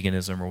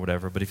veganism or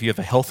whatever. But if you have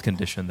a health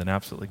condition, then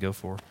absolutely go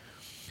for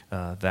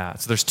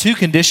that. So there's two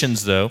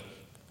conditions, though,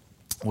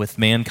 with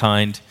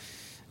mankind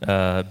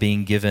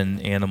being given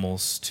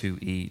animals to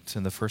eat.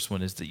 And the first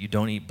one is that you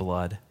don't eat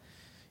blood.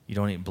 You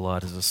don't eat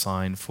blood as a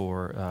sign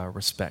for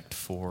respect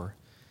for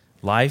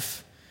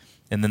life.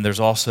 And then there's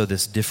also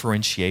this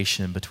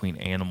differentiation between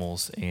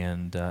animals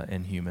and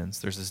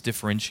humans. There's this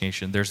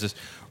differentiation. There's this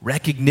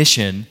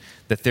recognition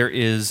that there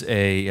is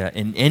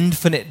an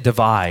infinite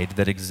divide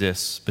that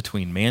exists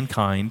between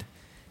mankind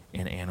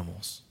and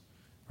animals.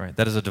 Right?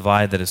 That is a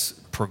divide that is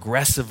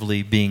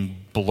progressively being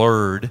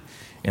blurred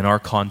in our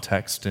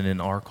context and in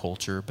our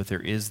culture. But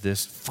there is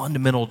this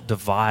fundamental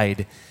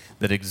divide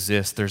that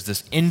exists. There's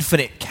this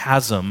infinite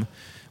chasm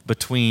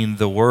between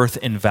the worth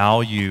and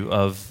value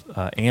of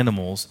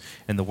animals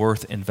and the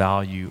worth and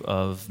value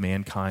of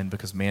mankind,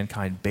 because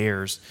mankind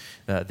bears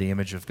the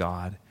image of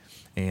God.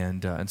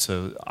 And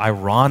so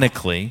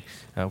ironically,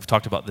 we've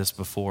talked about this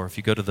before, if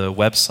you go to the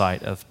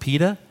website of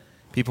PETA,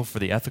 People for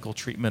the Ethical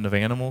Treatment of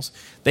Animals,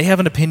 they have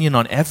an opinion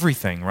on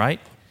everything,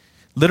 right?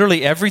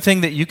 Literally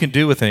everything that you can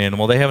do with an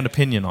animal, they have an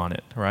opinion on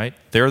it, right?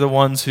 They're the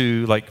ones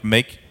who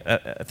make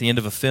at the end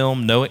of a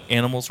film, no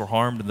animals were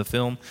harmed in the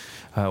film,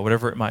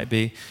 whatever it might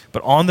be.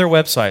 But on their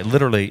website,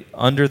 literally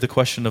under the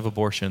question of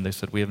abortion, they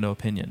said, we have no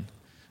opinion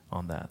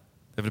on that.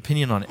 They have an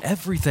opinion on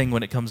everything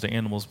when it comes to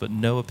animals, but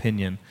no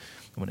opinion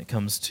when it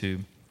comes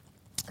to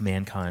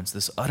mankind.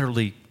 This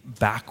utterly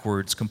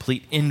backwards,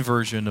 complete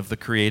inversion of the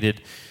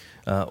created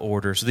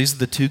order. So these are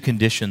the two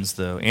conditions,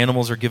 though.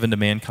 Animals are given to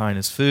mankind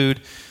as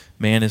food.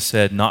 Man is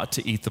said not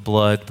to eat the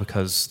blood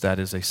because that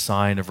is a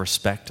sign of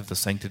respect of the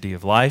sanctity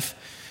of life.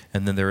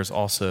 And then there is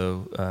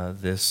also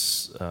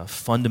this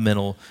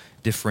fundamental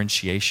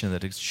differentiation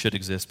that should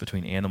exist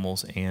between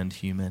animals and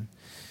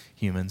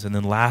humans. And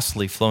then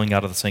lastly, flowing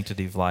out of the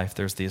sanctity of life,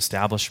 there's the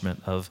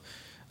establishment of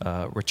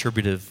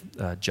retributive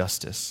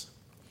justice.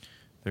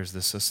 There's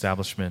this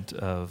establishment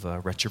of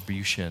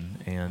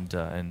retribution and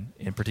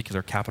in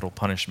particular, capital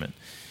punishment.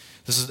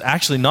 This is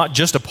actually not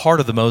just a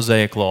part of the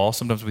Mosaic Law.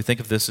 Sometimes we think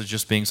of this as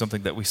just being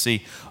something that we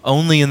see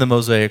only in the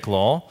Mosaic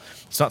Law.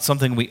 It's not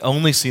something we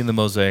only see in the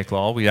Mosaic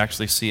Law. We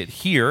actually see it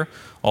here,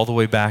 all the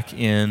way back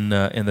in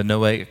the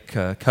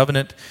Noahic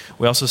covenant.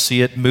 We also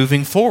see it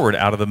moving forward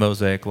out of the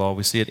Mosaic Law.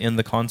 We see it in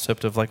the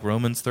concept of like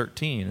Romans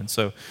 13. And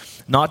so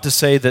not to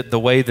say that the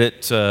way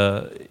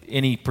that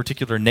any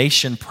particular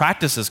nation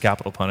practices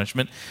capital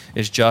punishment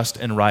is just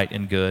and right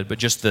and good, but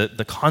just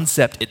the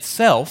concept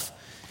itself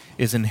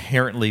is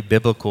inherently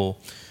biblical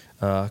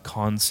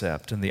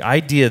concept. And the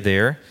idea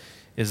there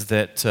is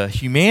that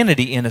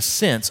humanity, in a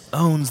sense,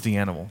 owns the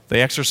animal.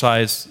 They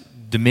exercise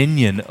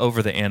dominion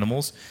over the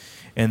animals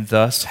and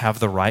thus have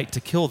the right to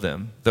kill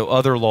them, though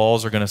other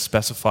laws are going to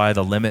specify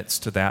the limits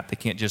to that. They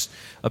can't just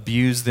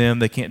abuse them.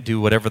 They can't do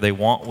whatever they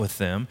want with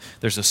them.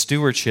 There's a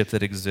stewardship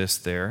that exists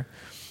there.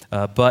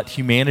 But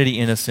humanity,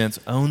 in a sense,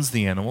 owns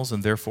the animals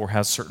and therefore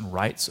has certain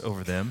rights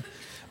over them.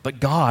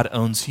 But God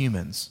owns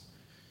humans.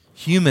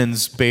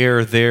 Humans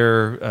bear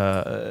their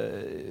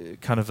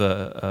kind of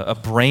a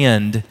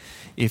brand,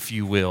 if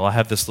you will. I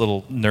have this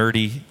little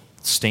nerdy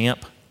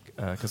stamp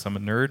because I'm a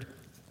nerd.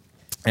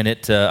 And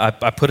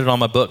I put it on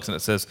my books, and it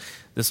says,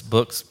 this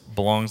book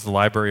belongs to the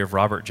library of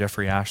Robert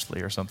Jeffrey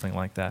Ashley or something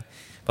like that.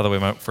 By the way,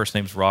 my first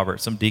name's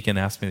Robert. Some deacon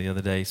asked me the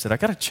other day, he said, I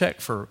got a check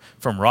from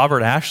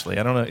Robert Ashley.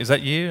 I don't know, is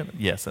that you?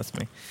 Yes, that's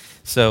me.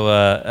 So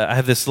I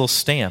have this little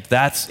stamp.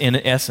 That's, in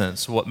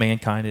essence, what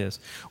mankind is.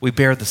 We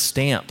bear the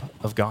stamp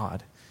of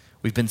God.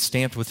 We've been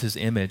stamped with his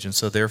image, and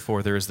so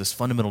therefore there is this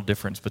fundamental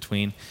difference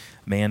between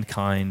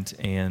mankind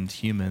and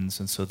humans,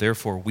 and so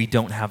therefore we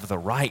don't have the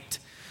right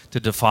to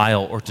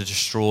defile or to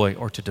destroy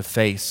or to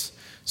deface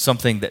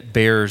something that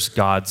bears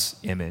God's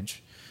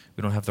image.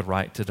 We don't have the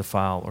right to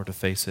defile or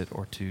deface it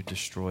or to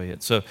destroy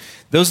it. So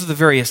those are the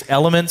various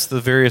elements, the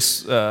various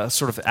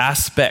sort of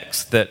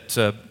aspects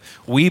that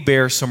we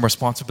bear some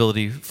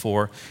responsibility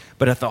for,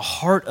 but at the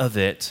heart of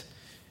it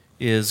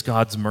is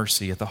God's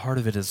mercy. At the heart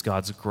of it is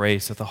God's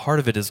grace. At the heart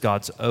of it is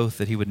God's oath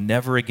that he would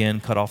never again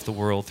cut off the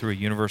world through a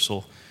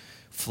universal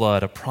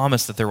flood, a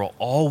promise that there will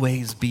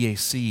always be a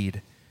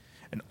seed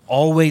and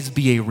always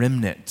be a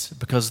remnant,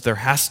 because there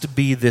has to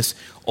be this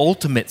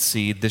ultimate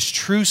seed, this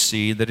true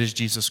seed that is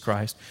Jesus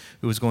Christ,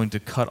 who is going to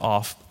cut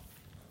off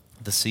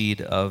the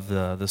seed of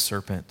the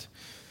serpent.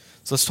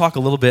 So let's talk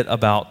a little bit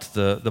about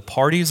the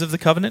parties of the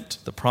covenant,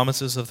 the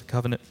promises of the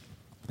covenant,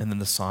 and then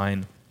the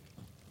sign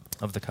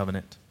of the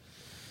covenant.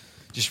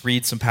 Just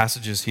read some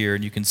passages here,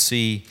 and you can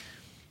see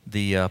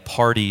the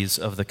parties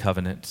of the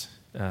covenant.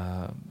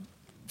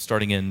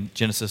 Starting in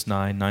Genesis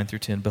 9 through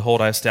 10.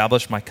 Behold, I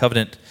establish my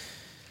covenant.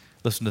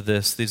 Listen to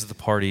this. These are the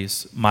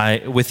parties.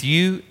 With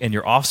you and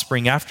your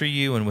offspring after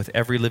you, and with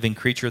every living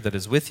creature that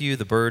is with you,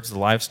 the birds, the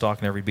livestock,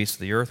 and every beast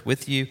of the earth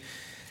with you,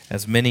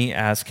 as many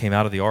as came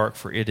out of the ark,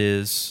 for it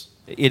is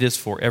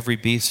for every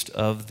beast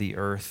of the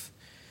earth.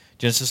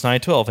 Genesis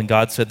 9:12, and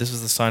God said, this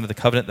is the sign of the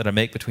covenant that I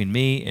make between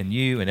me and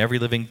you and every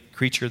living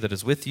creature that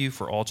is with you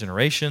for all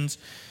generations.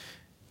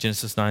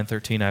 Genesis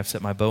 9:13, I have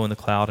set my bow in the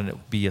cloud, and it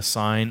will be a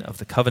sign of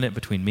the covenant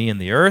between me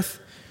and the earth.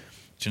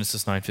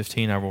 Genesis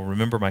 9:15, I will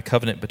remember my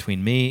covenant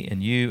between me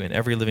and you and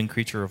every living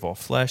creature of all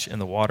flesh,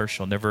 and the water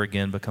shall never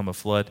again become a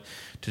flood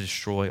to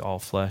destroy all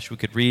flesh. We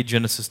could read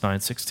Genesis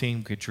 9:16,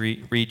 we could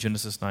read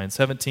Genesis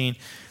 9:17.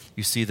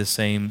 You see the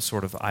same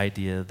sort of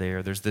idea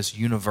there. There's this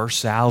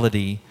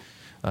universality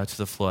to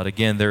the flood.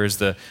 Again, there's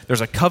a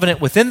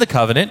covenant within the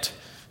covenant.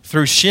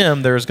 Through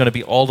Shem, there is going to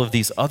be all of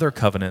these other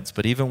covenants,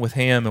 but even with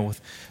Ham and with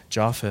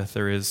Japheth,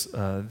 there is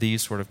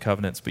these sort of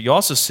covenants. But you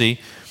also see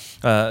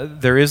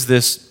there is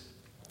this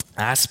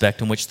aspect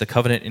in which the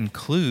covenant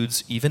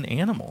includes even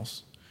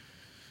animals.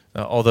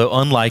 Although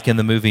unlike in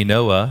the movie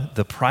Noah,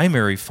 the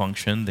primary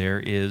function there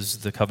is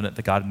the covenant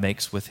that God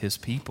makes with his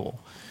people.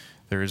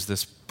 There is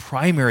this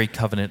primary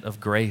covenant of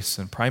grace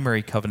and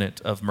primary covenant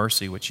of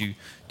mercy, which you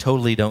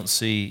totally don't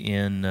see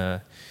in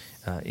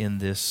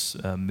this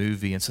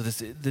movie. And so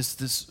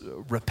this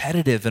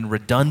repetitive and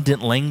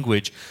redundant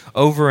language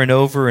over and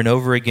over and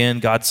over again,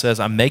 God says,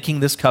 I'm making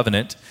this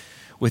covenant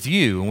with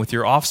you and with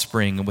your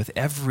offspring and with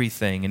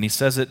everything. And he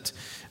says it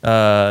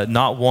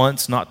not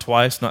once, not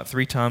twice, not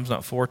 3 times,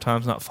 not 4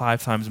 times, not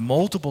 5 times,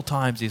 multiple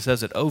times. He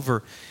says it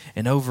over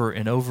and over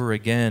and over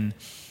again.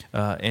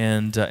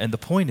 And the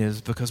point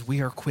is, because we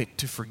are quick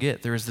to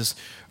forget. There is this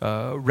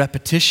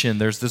repetition.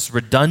 There's this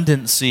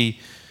redundancy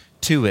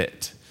to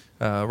it.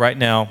 Right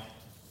now,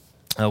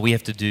 we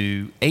have to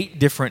do 8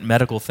 different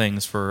medical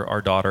things for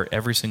our daughter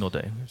every single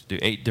day. We have to do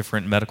 8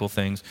 different medical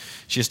things.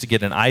 She has to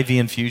get an IV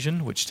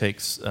infusion, which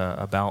takes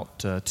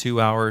about 2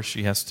 hours.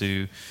 She has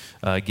to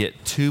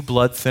get 2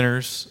 blood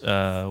thinners,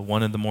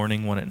 one in the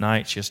morning, one at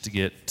night. She has to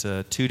get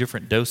 2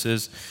 different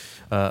doses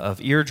of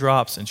ear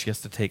drops, and she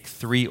has to take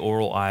 3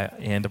 oral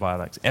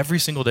antibiotics. Every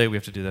single day we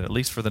have to do that, at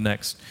least for the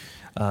next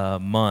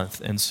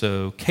month. And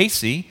so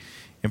Casey,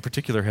 in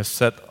particular, has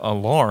set an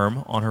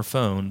alarm on her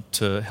phone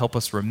to help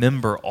us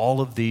remember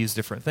all of these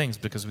different things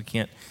because we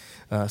can't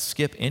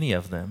skip any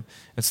of them.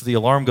 And so the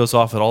alarm goes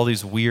off at all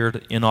these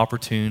weird,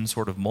 inopportune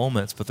sort of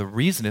moments, but the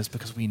reason is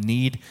because we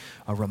need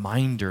a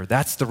reminder.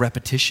 That's the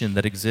repetition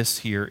that exists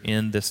here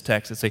in this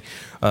text. It's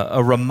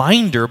a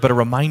reminder, but a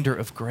reminder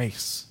of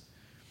grace.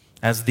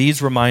 As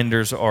these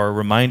reminders are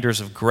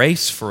reminders of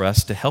grace for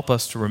us to help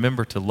us to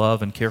remember to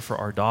love and care for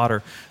our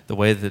daughter the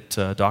way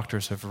that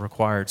doctors have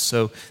required.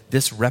 So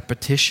this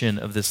repetition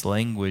of this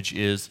language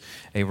is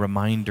a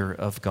reminder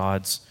of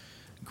God's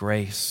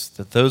grace,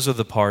 that those are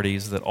the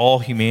parties, that all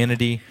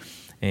humanity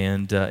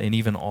and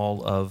even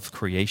all of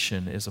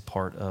creation is a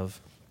part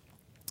of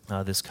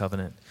this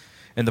covenant.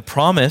 And the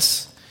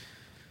promise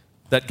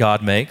that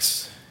God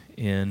makes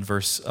in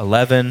verse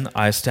 11,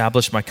 I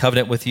establish my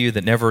covenant with you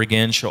that never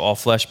again shall all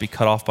flesh be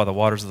cut off by the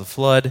waters of the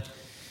flood,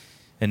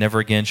 and never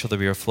again shall there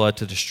be a flood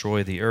to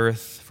destroy the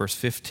earth. Verse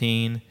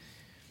 15,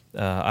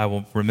 I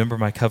will remember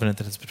my covenant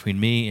that is between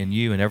me and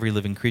you and every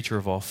living creature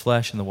of all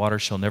flesh, and the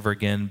waters shall never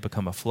again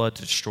become a flood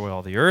to destroy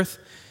all the earth.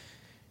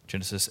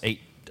 Genesis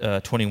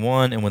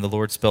 8:21, and when the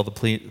Lord smelled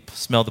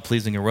the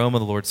pleasing aroma,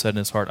 the Lord said in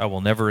his heart, I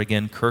will never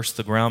again curse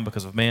the ground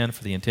because of man,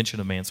 for the intention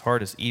of man's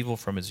heart is evil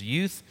from his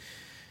youth.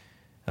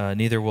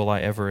 Neither will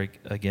I ever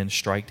again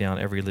strike down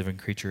every living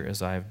creature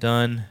as I have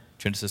done.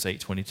 Genesis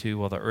 8:22,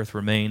 while the earth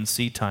remains,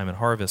 seed time and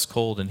harvest,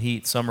 cold and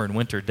heat, summer and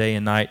winter, day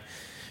and night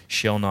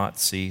shall not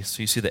cease.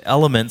 So you see the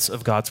elements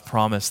of God's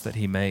promise that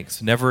he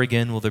makes. Never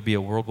again will there be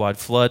a worldwide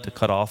flood to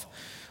cut off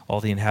all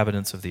the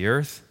inhabitants of the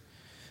earth.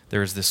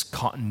 There is this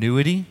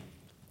continuity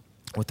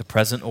with the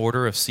present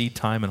order of seed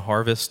time and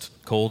harvest,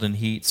 cold and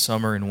heat,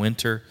 summer and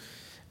winter,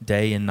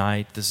 day and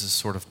night. This is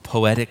sort of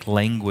poetic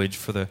language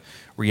for the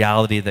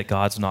reality that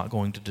God's not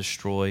going to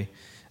destroy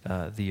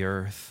the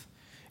earth.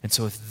 And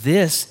so if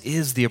this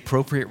is the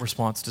appropriate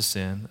response to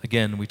sin,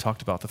 again, we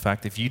talked about the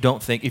fact that if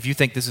you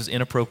think this is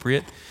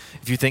inappropriate,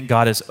 if you think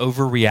God is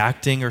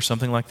overreacting or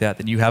something like that,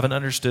 then you haven't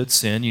understood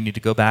sin. You need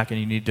to go back and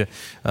you need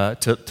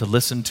to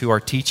listen to our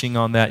teaching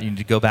on that. You need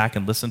to go back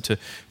and listen to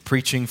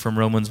preaching from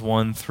Romans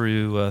 1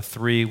 through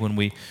 3 when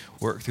we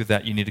work through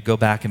that. You need to go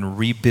back and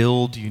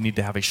rebuild. You need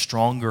to have a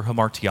stronger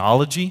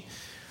hamartiology.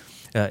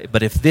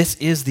 But if this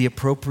is the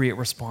appropriate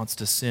response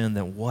to sin,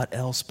 then what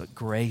else but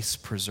grace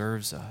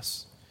preserves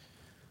us?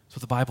 That's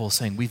what the Bible is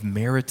saying. We've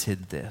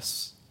merited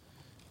this.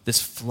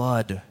 This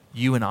flood,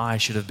 you and I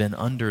should have been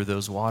under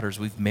those waters.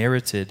 We've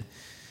merited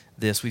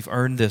this. We've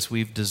earned this.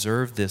 We've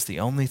deserved this. The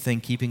only thing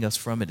keeping us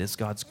from it is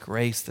God's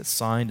grace that's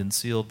signed and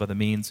sealed by the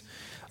means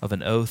of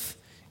an oath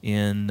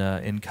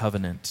in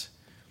covenant.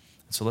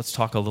 So let's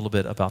talk a little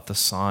bit about the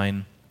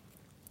sign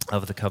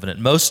of the covenant.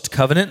 Most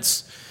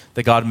covenants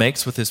that God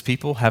makes with his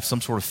people have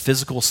some sort of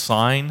physical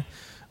sign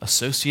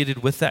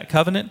associated with that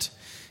covenant.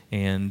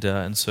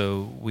 And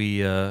so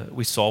we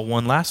saw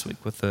one last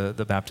week with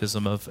the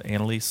baptism of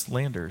Annalise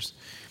Landers.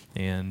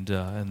 And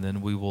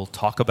then we will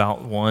talk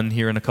about one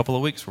here in a couple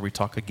of weeks where we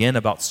talk again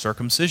about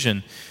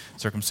circumcision.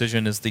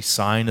 Circumcision is the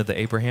sign of the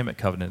Abrahamic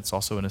covenant. It's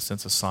also, in a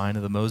sense, a sign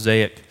of the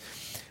Mosaic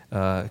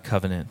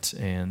covenant.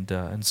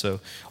 And so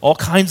all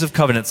kinds of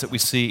covenants that we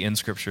see in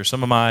Scripture.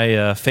 Some of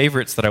my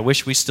favorites that I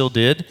wish we still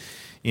did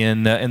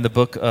in the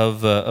book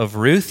of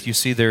Ruth. You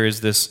see there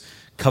is this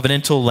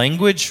covenantal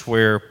language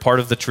where part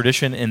of the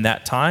tradition in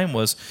that time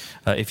was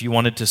if you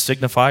wanted to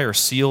signify or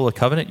seal a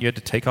covenant, you had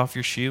to take off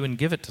your shoe and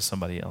give it to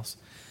somebody else.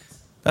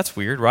 That's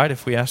weird, right?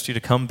 If we asked you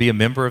to come be a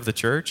member of the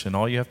church and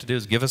all you have to do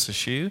is give us a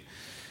shoe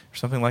or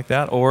something like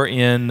that. Or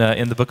in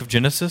the book of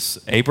Genesis,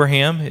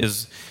 Abraham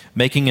is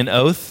making an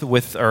oath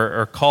with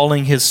or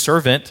calling his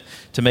servant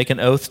to make an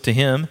oath to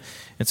him.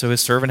 And so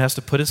his servant has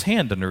to put his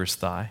hand under his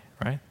thigh,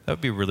 right? That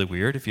would be really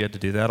weird if you had to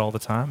do that all the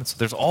time. And so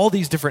there's all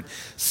these different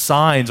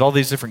signs, all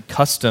these different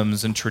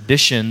customs and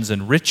traditions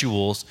and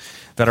rituals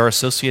that are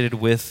associated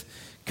with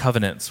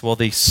covenants. Well,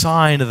 the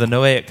sign of the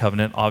Noahic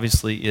covenant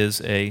obviously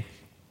is a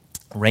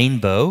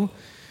rainbow.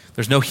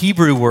 There's no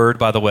Hebrew word,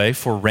 by the way,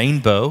 for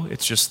rainbow.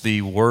 It's just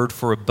the word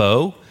for a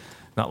bow,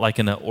 not like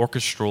in an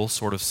orchestral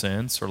sort of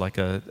sense or like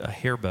a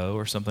hair bow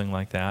or something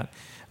like that,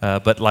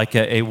 but like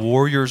a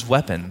warrior's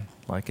weapon,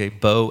 like a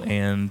bow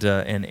and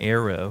an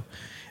arrow.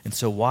 And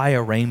so why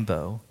a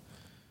rainbow?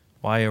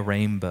 Why a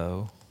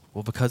rainbow?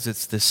 Well, because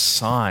it's this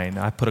sign.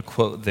 I put a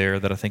quote there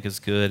that I think is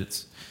good.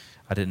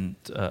 I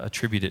didn't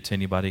attribute it to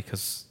anybody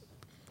because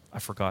I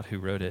forgot who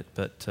wrote it.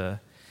 But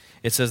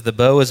it says, the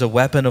bow is a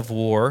weapon of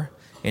war,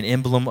 an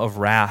emblem of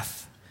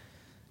wrath.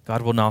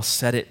 God will now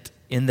set it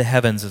in the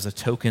heavens as a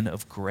token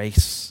of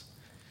grace.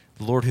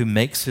 The Lord who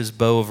makes his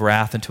bow of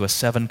wrath into a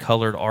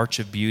 7-colored arch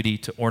of beauty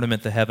to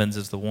ornament the heavens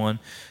is the one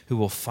who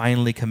will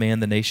finally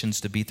command the nations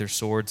to beat their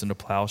swords into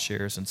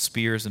plowshares and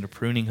spears into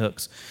pruning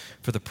hooks.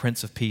 For the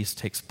Prince of Peace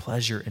takes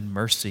pleasure in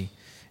mercy,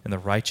 and the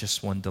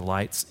righteous one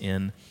delights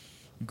in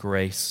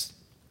grace.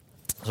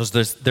 So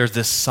there's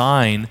this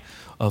sign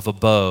of a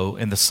bow,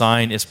 and the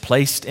sign is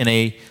placed in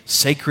a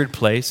sacred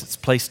place. It's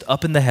placed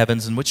up in the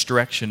heavens. In which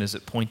direction is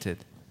it pointed?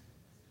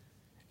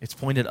 It's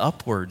pointed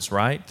upwards,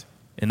 right?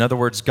 In other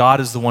words, God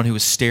is the one who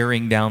is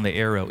staring down the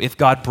arrow. If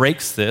God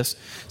breaks this,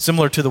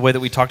 similar to the way that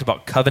we talked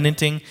about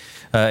covenanting,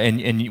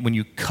 and when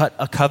you cut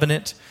a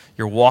covenant,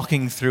 you're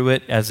walking through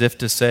it as if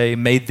to say,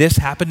 may this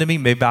happen to me,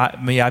 may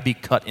I be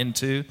cut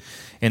into.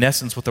 In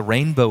essence, what the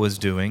rainbow is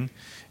doing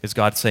is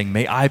God saying,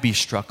 may I be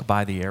struck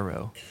by the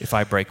arrow if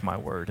I break my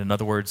word. In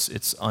other words,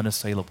 it's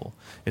unassailable,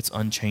 it's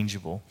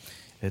unchangeable,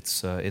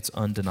 it's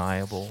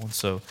undeniable. And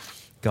so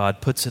God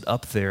puts it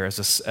up there as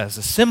a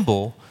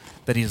symbol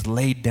that he has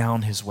laid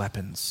down his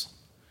weapons.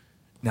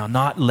 Now,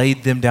 not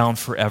laid them down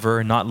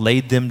forever, not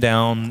laid them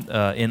down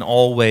in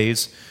all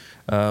ways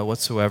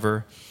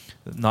whatsoever,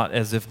 not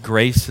as if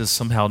grace has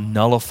somehow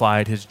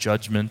nullified his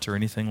judgment or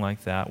anything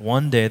like that.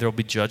 One day there will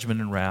be judgment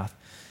and wrath,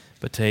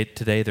 but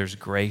today there's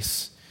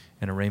grace,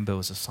 and a rainbow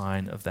is a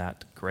sign of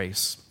that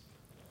grace.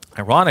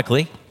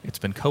 Ironically, it's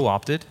been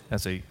co-opted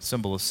as a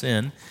symbol of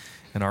sin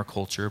in our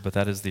culture, but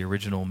that is the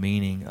original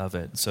meaning of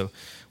it. So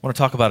I want to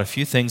talk about a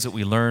few things that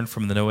we learned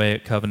from the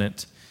Noahic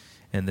covenant,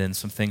 and then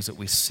some things that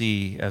we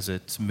see as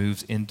it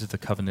moves into the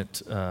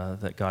covenant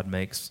that God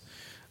makes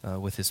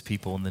with his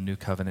people in the new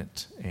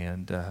covenant,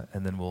 and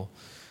then we'll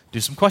do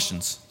some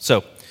questions.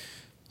 So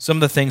some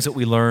of the things that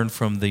we learned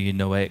from the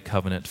Noahic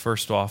covenant.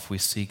 First off, we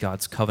see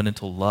God's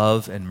covenantal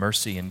love and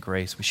mercy and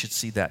grace. We should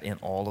see that in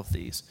all of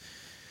these.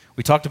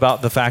 We talked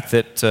about the fact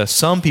that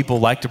some people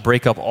like to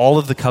break up all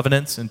of the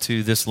covenants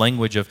into this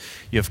language of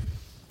you have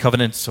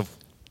covenants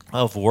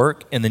of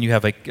work, and then you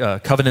have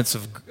covenants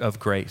of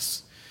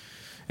grace.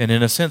 And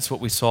in a sense, what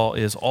we saw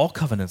is all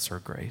covenants are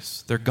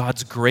grace. They're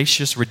God's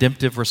gracious,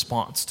 redemptive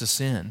response to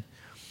sin.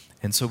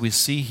 And so we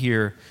see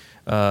here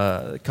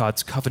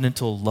God's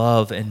covenantal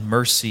love and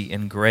mercy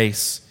and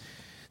grace.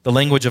 The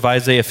language of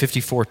Isaiah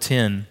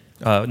 54:10,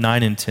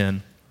 9 and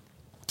 10,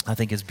 I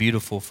think is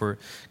beautiful for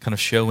kind of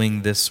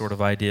showing this sort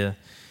of idea.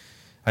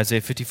 Isaiah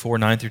 54,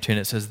 9 through 10,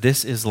 it says,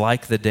 "This is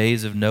like the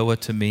days of Noah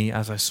to me,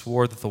 as I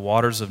swore that the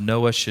waters of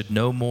Noah should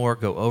no more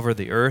go over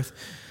the earth.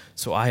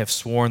 So I have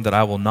sworn that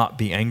I will not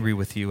be angry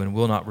with you and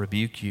will not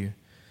rebuke you.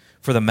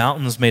 For the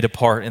mountains may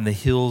depart and the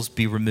hills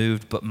be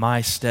removed, but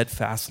my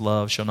steadfast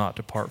love shall not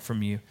depart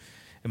from you,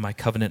 and my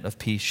covenant of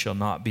peace shall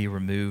not be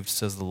removed,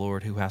 says the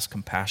Lord, who has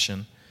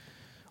compassion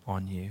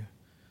on you."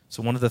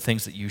 So one of the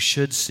things that you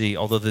should see,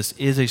 although this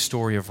is a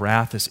story of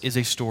wrath, this is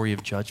a story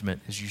of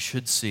judgment, is you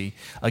should see,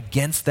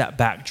 against that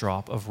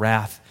backdrop of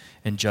wrath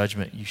and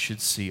judgment, you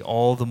should see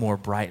all the more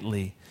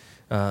brightly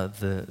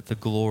the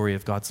glory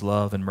of God's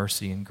love and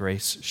mercy and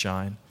grace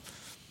shine.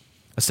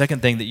 A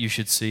second thing that you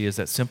should see is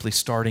that simply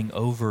starting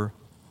over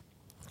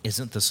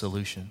isn't the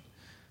solution.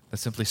 That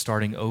simply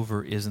starting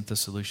over isn't the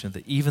solution.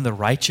 That even the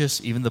righteous,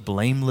 even the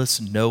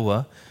blameless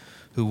Noah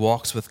who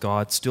walks with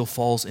God still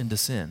falls into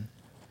sin.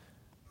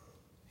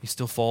 He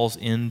still falls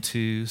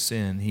into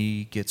sin.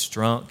 He gets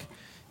drunk,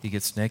 he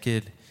gets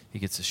naked, he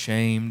gets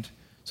ashamed.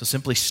 So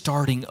simply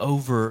starting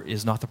over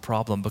is not the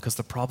problem, because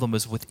the problem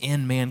is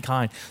within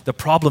mankind. The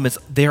problem is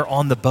they're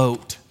on the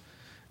boat,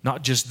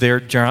 not just they're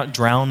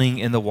drowning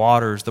in the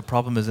waters. The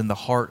problem is in the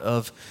heart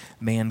of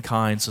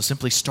mankind. So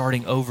simply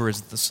starting over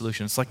isn't the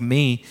solution. It's like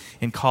me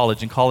in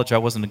college. In college, I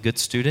wasn't a good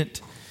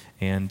student,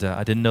 and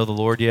I didn't know the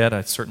Lord yet.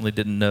 I certainly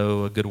didn't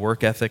know a good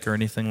work ethic or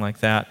anything like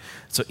that.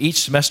 So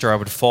each semester, I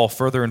would fall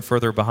further and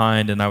further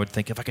behind, and I would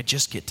think, if I could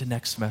just get to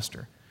next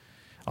semester,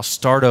 I'll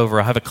start over.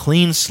 I'll have a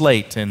clean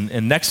slate, and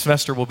next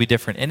semester will be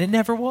different. And it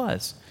never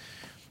was.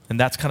 And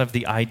that's kind of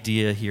the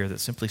idea here, that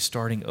simply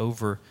starting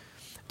over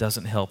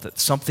doesn't help, that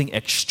something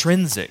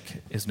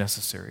extrinsic is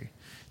necessary,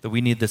 that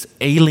we need this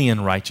alien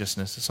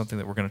righteousness is something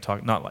that we're going to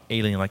talk, not like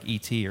alien like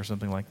E.T. or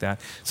something like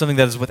that, something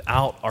that is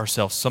without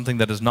ourselves, something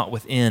that is not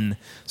within,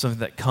 something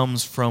that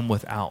comes from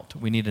without.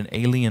 We need an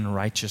alien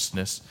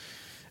righteousness,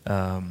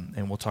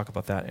 and we'll talk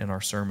about that in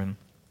our sermon.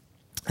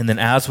 And then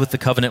as with the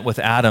covenant with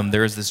Adam,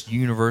 there is this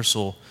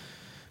universal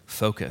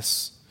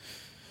focus,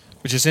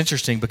 which is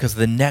interesting because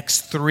the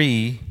next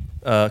three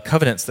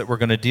covenants that we're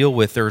going to deal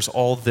with,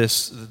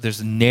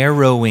 there's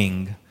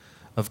narrowing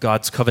of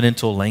God's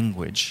covenantal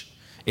language.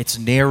 It's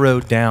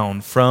narrowed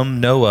down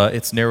from Noah,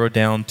 it's narrowed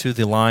down to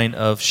the line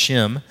of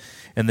Shem,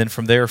 and then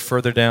from there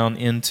further down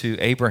into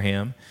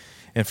Abraham,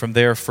 and from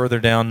there further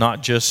down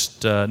not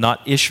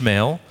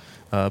Ishmael,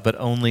 but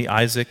only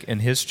Isaac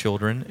and his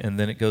children, and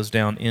then it goes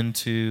down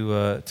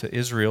into to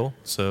Israel.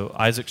 So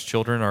Isaac's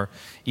children are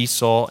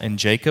Esau and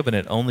Jacob, and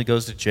it only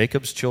goes to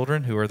Jacob's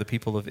children, who are the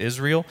people of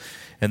Israel,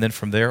 and then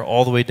from there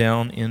all the way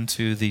down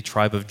into the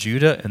tribe of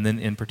Judah, and then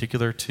in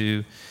particular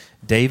to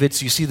David.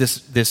 So you see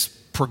this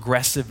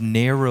progressive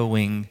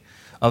narrowing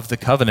of the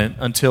covenant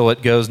until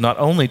it goes not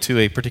only to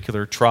a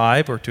particular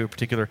tribe or to a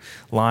particular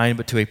line,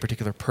 but to a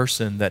particular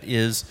person that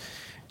is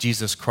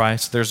Jesus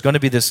Christ. There's going to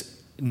be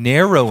this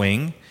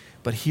narrowing,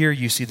 but here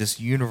you see this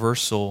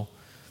universal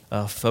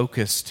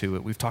focus to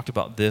it. We've talked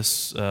about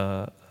this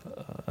a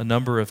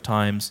number of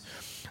times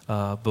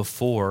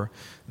before,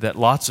 that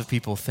lots of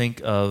people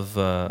think of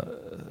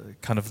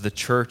kind of the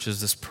church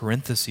as this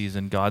parentheses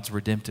in God's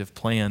redemptive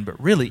plan,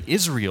 but really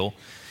Israel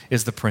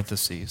is the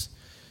parentheses.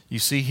 You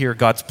see here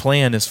God's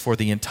plan is for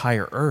the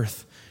entire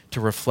earth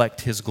to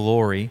reflect his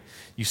glory.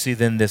 You see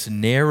then this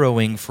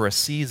narrowing for a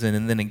season,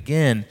 and then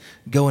again,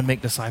 go and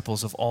make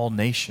disciples of all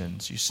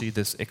nations. You see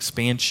this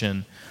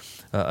expansion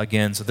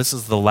again. So this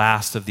is the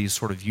last of these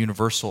sort of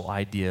universal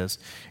ideas.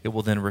 It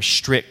will then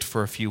restrict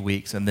for a few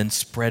weeks and then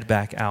spread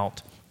back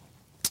out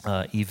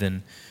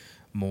even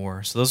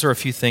more. So those are a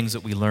few things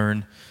that we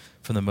learn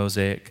from the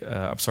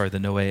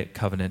Noahic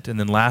covenant. And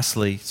then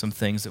lastly, some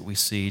things that we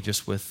see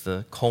just with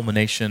the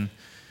culmination,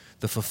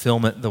 the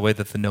fulfillment, the way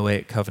that the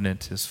Noahic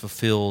covenant is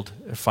fulfilled,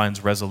 it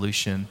finds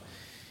resolution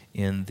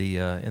in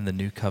the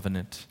new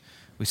covenant.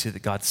 We see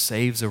that God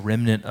saves a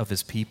remnant of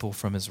his people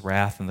from his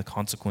wrath and the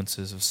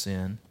consequences of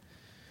sin.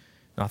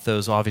 Not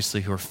those,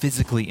 obviously, who are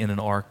physically in an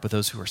ark, but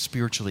those who are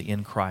spiritually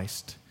in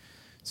Christ.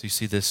 So you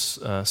see this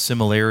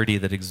similarity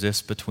that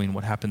exists between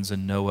what happens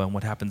in Noah and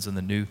what happens in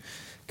the new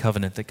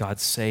covenant, that God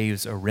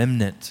saves a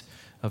remnant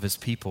of his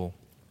people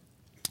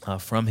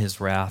from his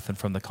wrath and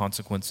from the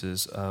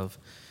consequences of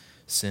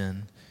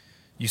sin.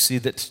 You see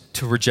that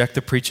to reject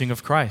the preaching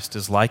of Christ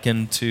is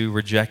likened to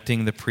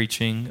rejecting the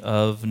preaching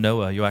of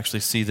Noah. You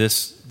actually see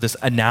this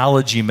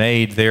analogy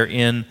made there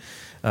in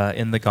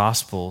the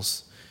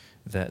Gospels,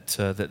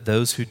 that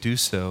those who do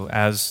so,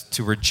 as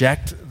to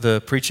reject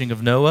the preaching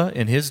of Noah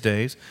in his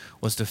days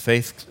was to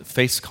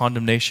face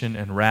condemnation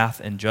and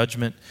wrath and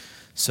judgment.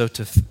 So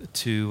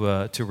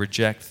to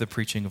reject the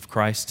preaching of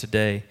Christ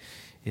today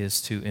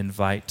is to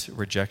invite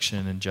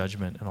rejection and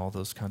judgment and all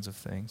those kinds of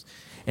things.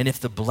 And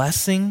if the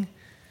blessing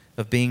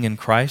of being in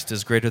Christ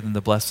is greater than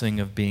the blessing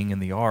of being in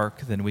the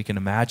ark, then we can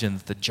imagine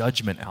that the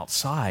judgment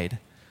outside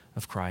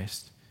of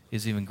Christ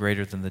is even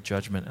greater than the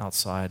judgment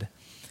outside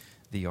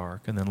the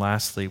ark. And then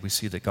lastly, we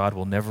see that God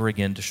will never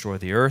again destroy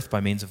the earth by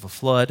means of a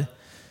flood,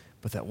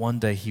 but that one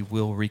day he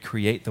will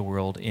recreate the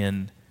world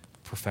in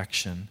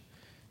perfection,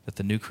 that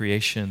the new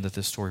creation that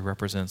this story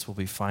represents will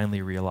be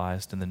finally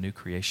realized in the new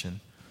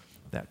creation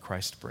that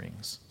Christ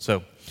brings.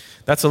 So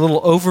that's a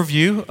little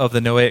overview of the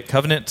Noahic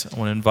covenant. I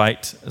want to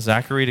invite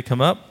Zachary to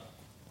come up.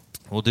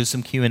 We'll do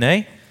some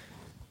Q&A,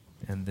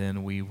 and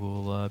then we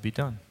will be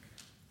done.